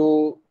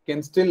you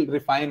can still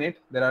refine it.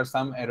 There are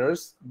some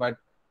errors, but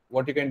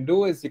what you can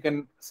do is you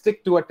can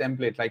stick to a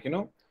template. Like,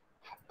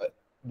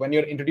 when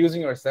you're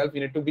introducing yourself, you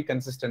need to be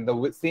consistent.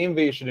 The same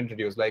way you should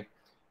introduce. Like,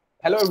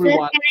 hello Sir,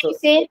 everyone. can I So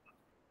say?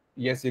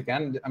 yes, you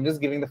can. I'm just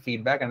giving the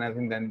feedback, and I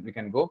think then we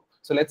can go.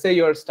 So let's say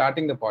you're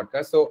starting the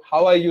podcast. So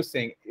how are you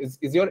saying? Is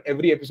your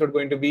every episode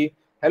going to be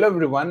hello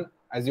everyone?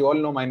 As you all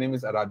know, my name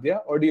is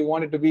Aradhya, or do you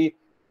want it to be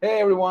hey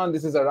everyone,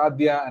 this is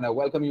Aradhya, and I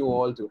welcome you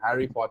all to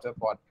Harry Potter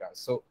podcast.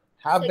 So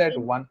have that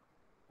second, one,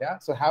 yeah.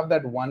 So have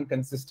that one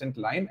consistent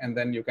line, and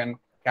then you can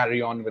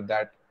carry on with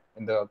that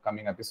in the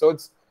coming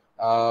episodes.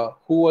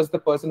 Who was the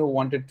person who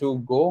wanted to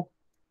go?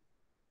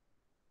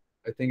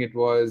 I think it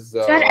was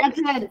Sir,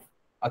 Atharv.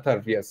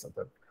 Atharv. Yes,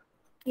 Atharv.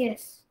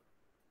 Yes.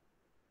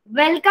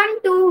 Welcome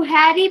to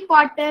Harry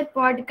Potter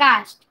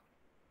podcast.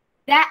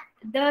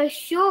 The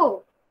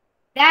show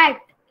that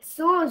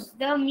shows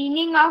the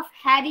meaning of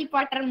Harry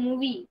Potter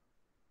movie.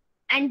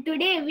 And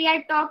today we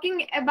are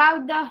talking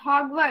about the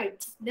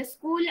Hogwarts, the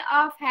school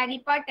of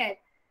Harry Potter,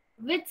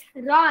 with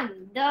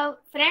Ron, the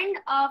friend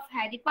of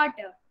Harry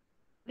Potter.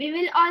 We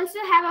will also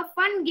have a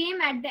fun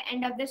game at the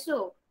end of the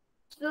show.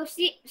 So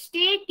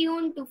stay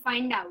tuned to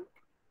find out.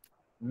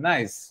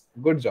 Nice.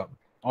 Good job.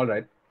 All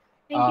right.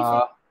 Thank you,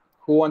 sir.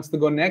 Who wants to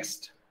go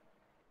next?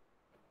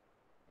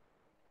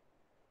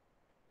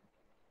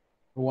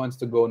 Who wants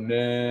to go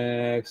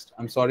next?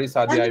 I'm sorry,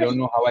 Sadia. I don't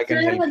know how I can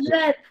help you.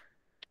 Sir,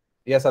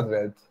 Yes,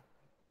 Advait.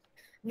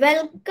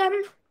 welcome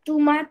to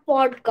my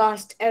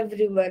podcast,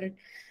 everyone.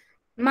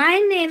 My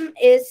name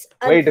is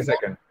Wait a Advait,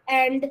 second.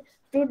 and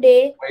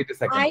today Wait a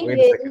second. I Wait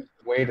a will. second.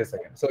 Wait a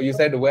second. So you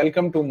said,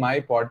 welcome to my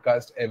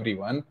podcast,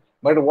 everyone.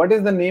 But what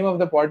is the name of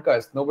the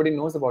podcast? Nobody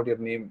knows about your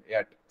name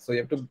yet. So you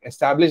have to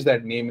establish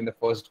that name in the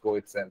first go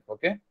itself.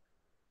 Okay.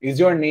 Is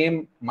your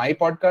name my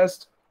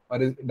podcast, or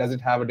does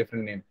it have a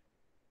different name?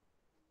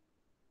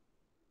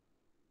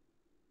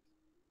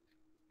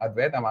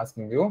 Advait, I'm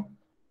asking you.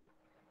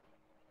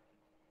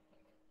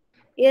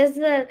 Yes,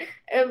 sir.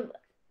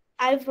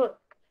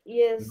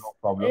 Yes. No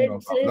problem. No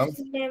problem. Its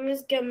name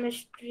is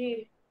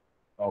chemistry.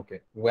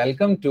 Okay.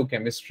 Welcome to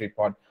Chemistry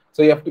Pod.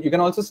 So you can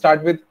also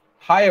start with,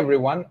 hi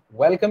everyone,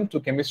 welcome to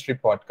Chemistry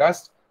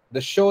Podcast,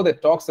 the show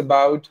that talks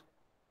about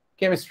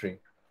chemistry.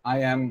 I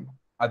am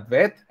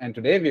Advait, and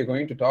today we are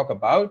going to talk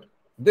about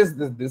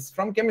this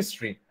from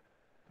chemistry.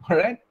 All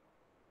right.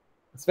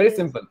 It's very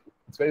simple.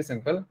 It's very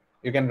simple.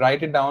 You can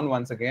write it down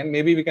once again.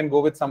 Maybe we can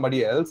go with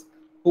somebody else.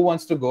 Who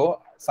wants to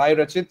go? Sai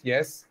Rachit,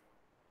 yes.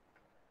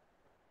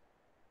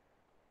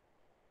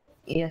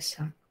 Yes,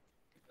 sir.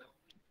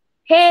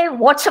 Hey,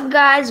 what's up,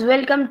 guys?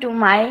 Welcome to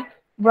my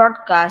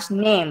broadcast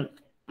name,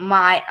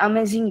 My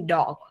Amazing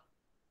Dog.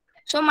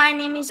 So, my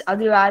name is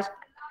Adiraj,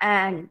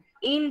 and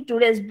in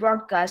today's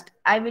broadcast,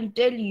 I will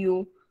tell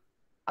you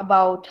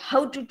about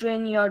how to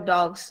train your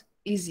dogs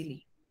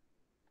easily.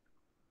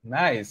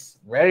 Nice.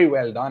 Very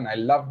well done. I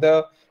love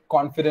the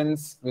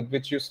confidence with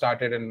which you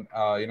started, and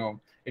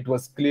it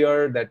was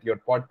clear that your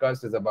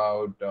podcast is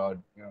about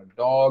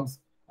dogs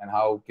and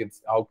how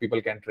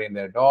people can train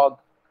their dog.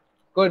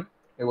 Good.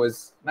 It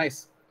was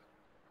nice.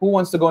 Who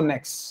wants to go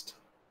next?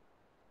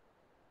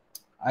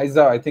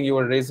 Aiza, I think you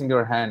were raising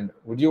your hand.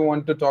 Would you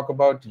want to talk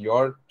about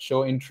your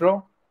show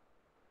intro?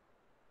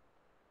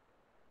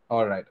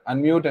 All right.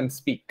 Unmute and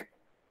speak.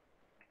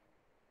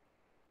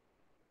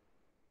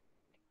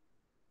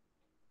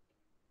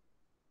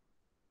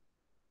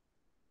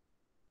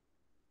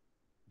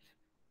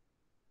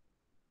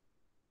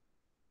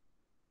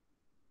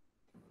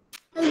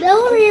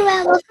 Hello,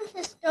 everyone. Welcome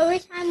to Story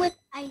Time with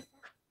Isa.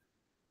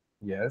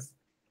 Yes.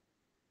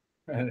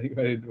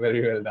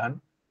 Very well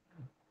done.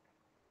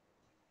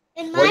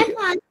 In What my do you-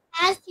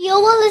 podcast, you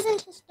will listen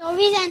to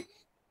stories and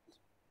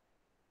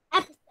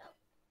episodes.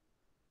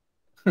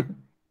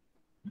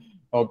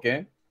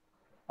 Okay.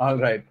 All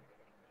right.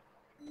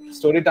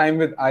 Story time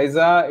with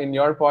Aiza. In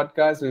your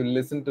podcast, we will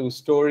listen to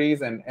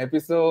stories and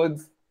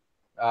episodes.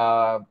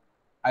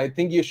 I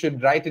think you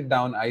should write it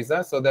down,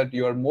 Aiza, so that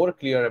you're more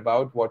clear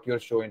about what your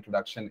show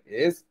introduction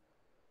is,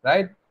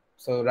 right?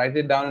 So write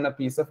it down on a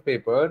piece of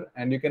paper,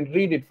 and you can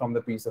read it from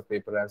the piece of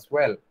paper as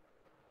well.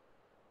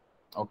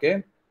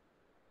 Okay.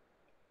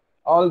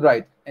 All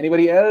right.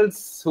 Anybody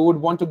else who would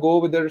want to go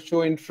with the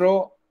show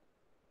intro?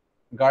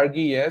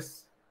 Gargi,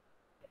 yes.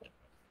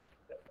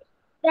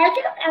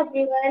 Welcome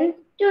everyone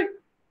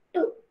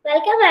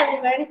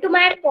to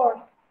my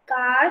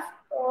podcast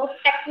of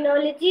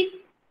technology.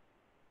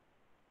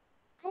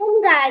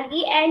 I'm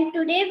Gali and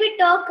today we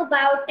talk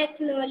about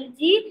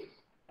technology,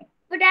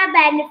 what are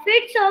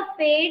benefits of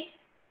it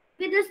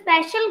with a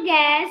special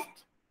guest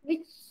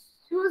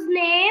whose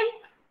name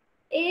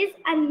is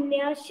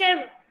Anya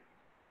Sharma.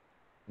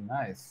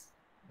 Nice.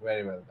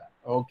 Very well done.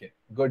 Okay.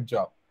 Good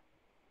job.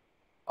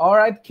 All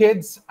right,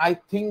 kids. I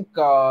think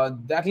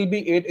that'll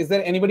be it. Is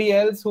there anybody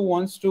else who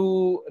wants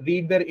to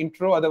read their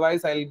intro?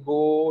 Otherwise, I'll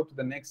go to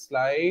the next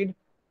slide.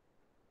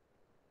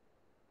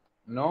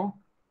 No?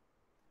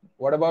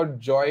 What about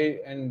Joy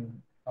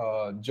and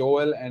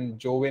Joel and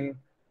Jovin?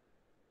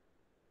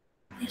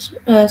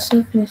 Yes,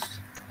 so please.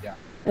 Yeah.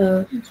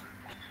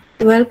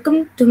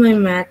 Welcome to my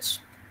maths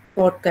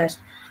podcast.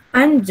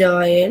 I'm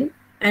Joel,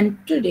 and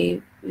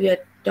today we are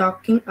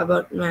talking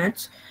about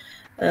maths.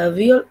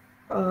 We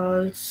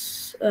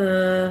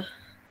also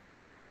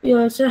we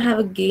also have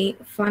a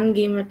fun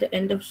game at the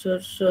end of so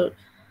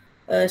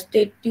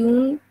stay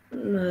tuned.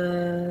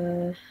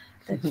 That's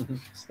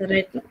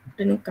right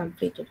now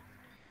completed.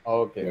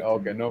 Okay,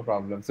 okay, no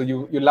problem. So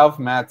you love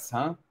maths,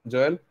 huh,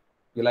 Joel?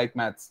 You like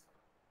maths?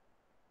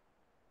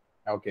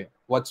 Okay.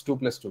 What's 2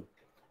 plus 2?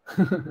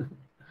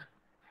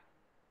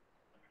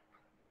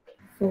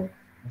 4.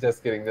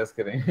 Just kidding, just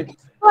kidding.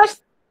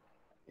 What's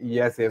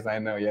Yes, yes, I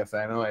know. Yes,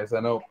 I know. Yes, I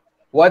know.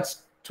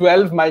 What's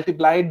 12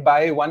 multiplied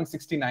by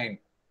 169?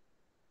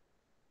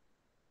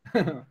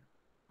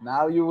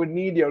 Now you would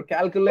need your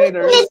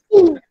calculators.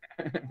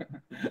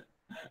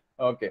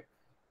 Okay.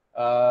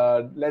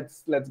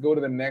 Let's go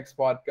to the next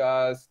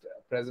podcast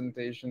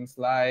presentation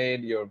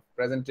slide. You've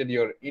presented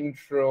your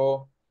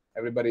intro.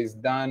 Everybody's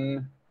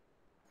done.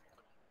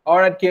 All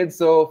right, kids.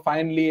 So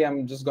finally,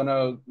 I'm just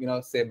gonna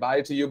say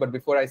bye to you. But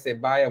before I say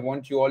bye, I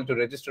want you all to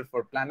register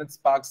for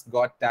PlanetSpark's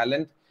Got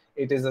Talent.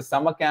 It is a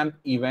summer camp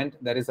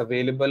event that is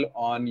available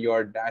on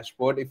your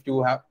dashboard. If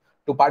you have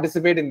to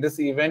participate in this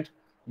event,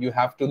 you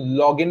have to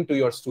log into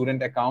your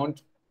student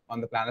account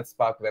on the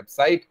PlanetSpark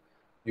website.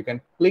 You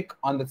can click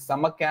on the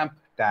summer camp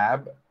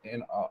tab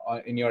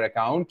in your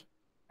account,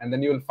 and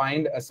then you will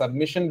find a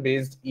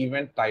submission-based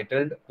event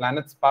titled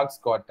PlanetSpark's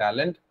Got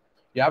Talent.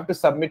 You have to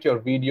submit your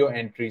video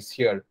entries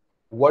here.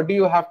 What do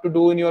you have to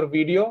do in your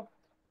video?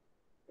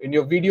 In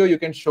your video, you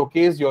can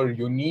showcase your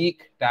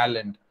unique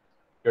talent.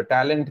 Your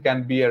talent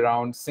can be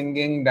around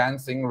singing,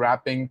 dancing,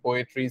 rapping,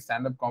 poetry,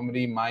 stand-up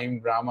comedy, mime,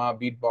 drama,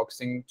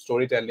 beatboxing,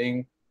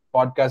 storytelling,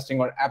 podcasting,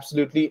 or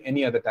absolutely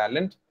any other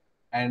talent.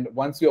 And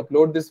once you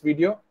upload this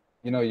video,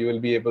 you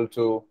will be able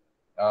to,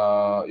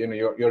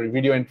 your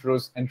video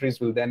entries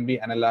will then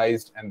be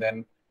analyzed, and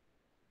then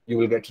you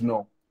will get to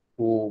know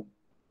who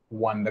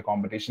won the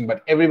competition.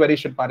 But everybody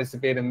should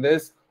participate in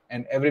this,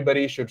 and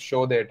everybody should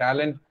show their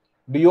talent.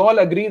 Do you all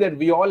agree that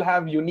we all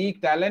have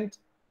unique talent?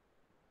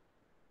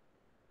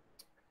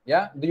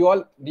 Yeah. Do you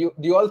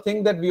all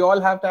think that we all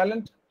have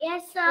talent?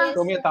 Yes, sir.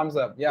 Show me a thumbs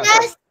up. Yeah.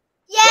 Yes. So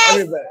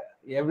Yes.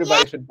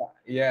 everybody should.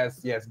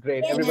 Yes.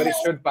 Great. Everybody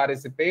should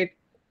participate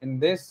in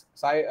this.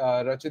 Sai,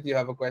 Rachit, you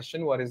have a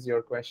question. What is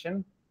your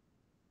question?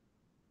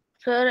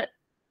 Sir,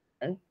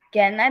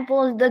 can I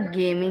post the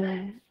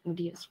gaming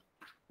videos?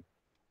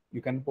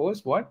 You can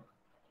post what?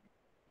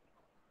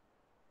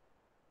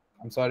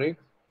 I'm sorry.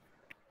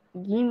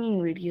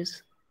 Gaming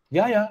videos.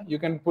 Yeah. You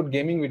can put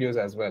gaming videos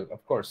as well.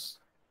 Of course,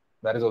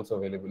 that is also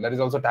available. That is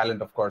also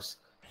talent, of course.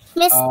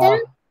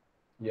 Mister,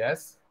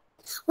 Yes.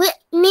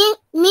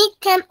 me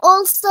can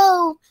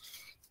also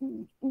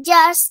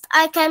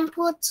I can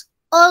put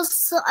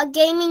also a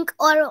gaming,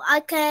 or I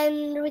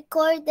can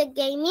record the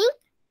gaming.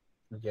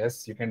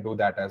 Yes, you can do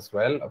that as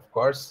well, of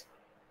course.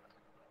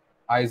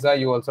 Aiza,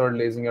 you also are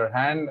raising your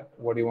hand.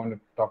 What do you want to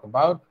talk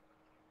about?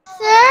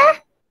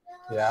 Sir,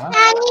 Yeah.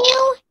 can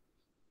you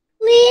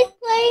please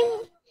play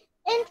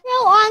intro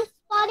on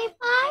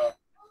Spotify?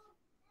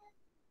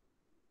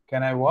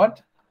 Can I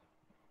what?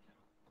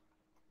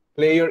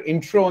 Play your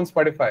intro on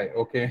Spotify.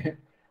 Okay.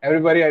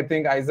 Everybody, I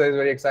think Aiza is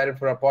very excited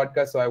for our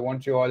podcast, so I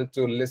want you all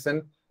to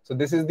listen. So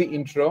this is the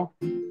intro.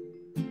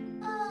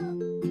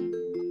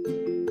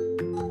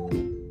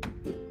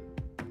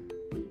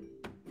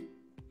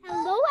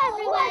 Hello,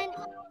 everyone,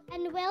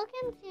 and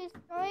welcome to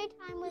Story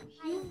Time with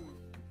Aida.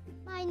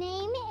 My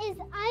name is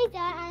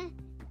Aida, and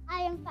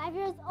I am 5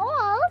 years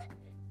old.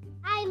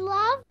 I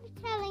love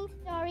telling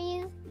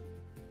stories,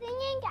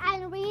 singing,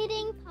 and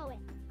reading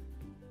poems.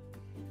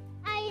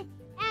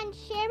 And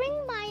sharing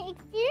my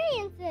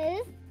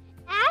experiences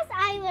as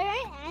I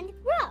learn and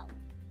grow.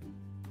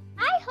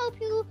 I hope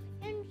you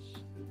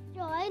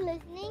enjoy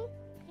listening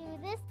to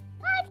this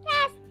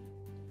podcast.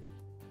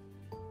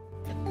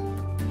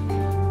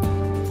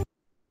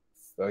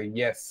 So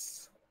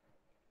yes,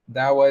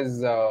 that was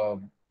the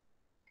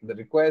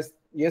request.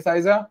 Yes,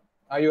 Aiza,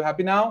 are you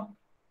happy now?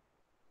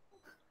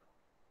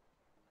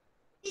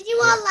 Did you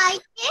all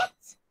like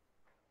it?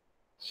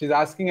 She's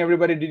asking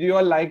everybody, did you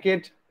all like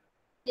it?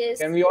 Yes.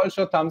 Can we all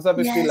show thumbs up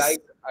if you Yes.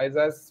 like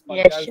Aiza's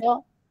Yes, podcast?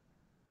 sure.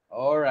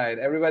 All right,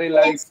 everybody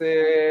likes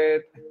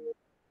it.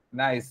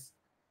 Nice.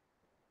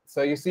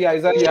 So you see,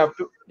 Aiza,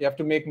 you have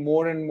to make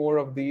more and more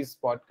of these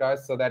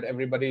podcasts so that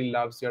everybody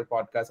loves your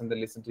podcast and they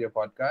listen to your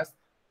podcast.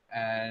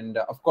 And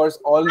of course,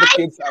 all the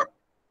kids are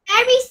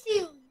Very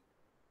soon.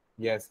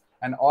 yes,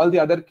 and all the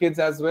other kids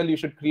as well. You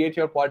should create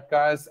your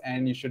podcast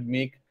and you should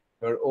make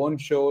your own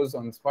shows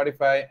on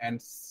Spotify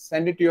and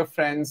send it to your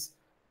friends.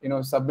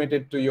 Submit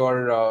it to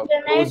your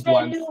Can I closed tell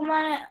ones. you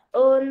my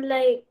own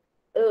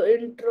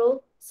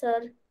intro,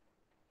 sir?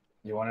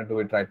 You want to do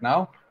it right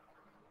now?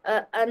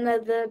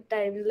 Another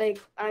time, like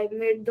I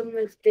made the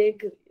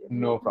mistake.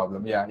 No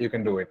problem. Yeah, you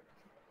can do it.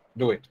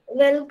 Do it.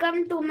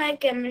 Welcome to my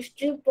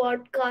chemistry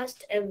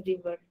podcast,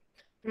 everyone.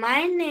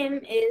 My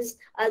name is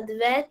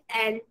Advait,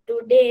 and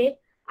today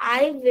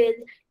I will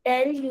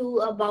tell you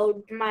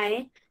about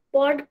my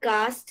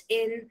podcast.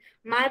 In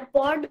my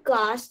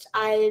podcast,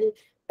 I'll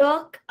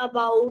talk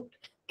about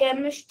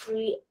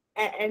chemistry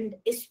and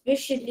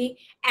especially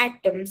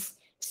atoms.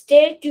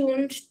 Stay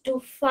tuned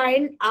to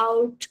find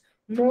out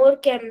more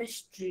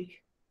chemistry.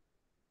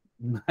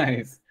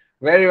 Nice.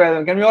 Very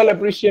well. Can we all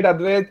appreciate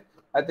Advait?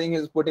 I think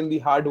he's put in the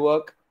hard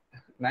work.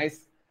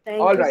 Nice.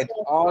 Thank All you, right.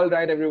 sir. All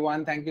right,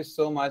 everyone. Thank you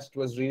so much. It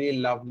was really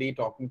lovely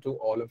talking to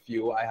all of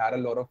you. I had a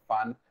lot of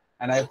fun.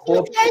 And I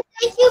hope,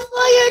 Thank you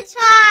for your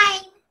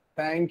time.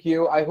 thank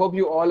you. I hope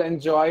you all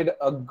enjoyed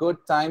a good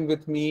time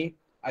with me.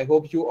 I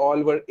hope you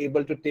all were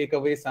able to take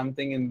away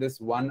something in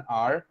this 1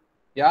 hour.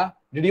 Yeah.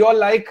 Did you all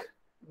like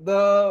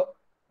the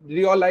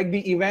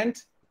event?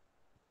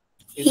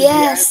 Is it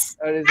Yes.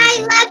 or is I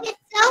it love it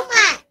so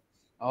much.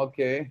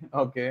 okay?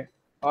 Okay.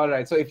 All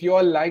right. So if you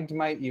all liked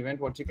my event,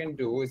 what you can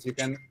do is you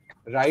can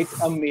write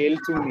a mail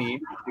to me.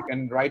 You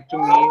can write to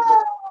me.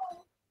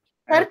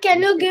 Sir,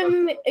 can you give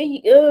me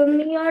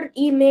your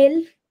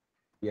email?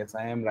 Yes,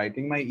 I am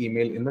writing my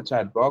email in the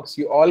chat box.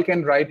 You all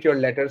can write your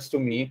letters to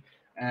me,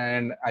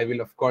 and I will,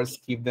 of course,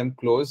 keep them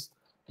close.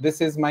 This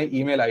is my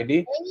email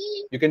ID.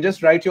 You can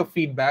just write your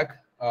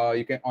feedback.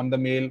 You can on the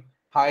mail.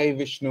 Hi,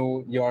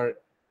 Vishnu. Your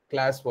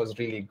class was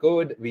really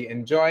good. We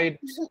enjoyed,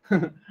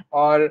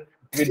 or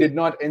we did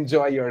not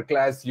enjoy your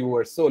class. You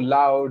were so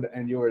loud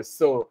and you were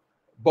so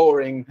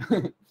boring.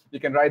 You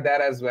can write that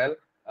as well.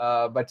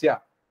 But yeah,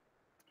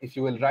 if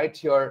you will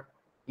write your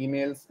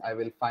emails, I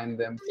will find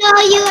them. No,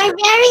 you are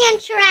very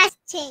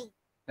interesting.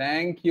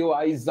 Thank you,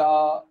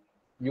 Aiza.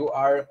 You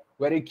are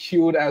very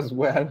cute as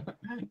well.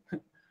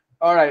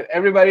 All right,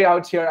 everybody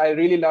out here, I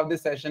really love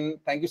this session.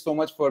 Thank you so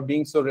much for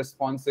being so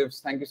responsive.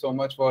 Thank you so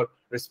much for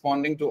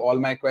responding to all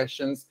my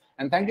questions.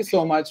 And thank you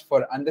so much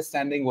for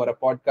understanding what a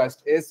podcast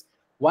is.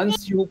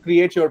 Once you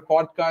create your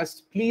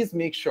podcast, please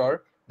make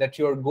sure that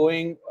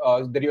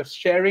that you're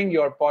sharing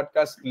your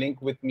podcast link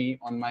with me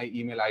on my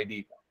email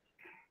ID.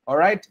 All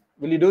right,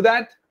 will you do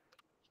that?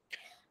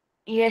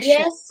 Yes,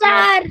 Yes,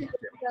 sir.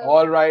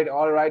 All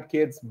right,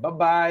 kids.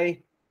 Bye-bye.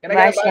 Can I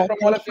Bye, get a bye sir. from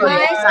all of you?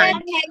 Bye, Bye. sir.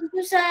 Thank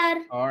you,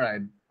 sir. All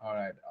right.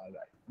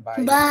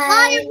 Bye.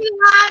 Bye,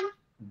 everyone.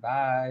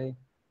 Bye.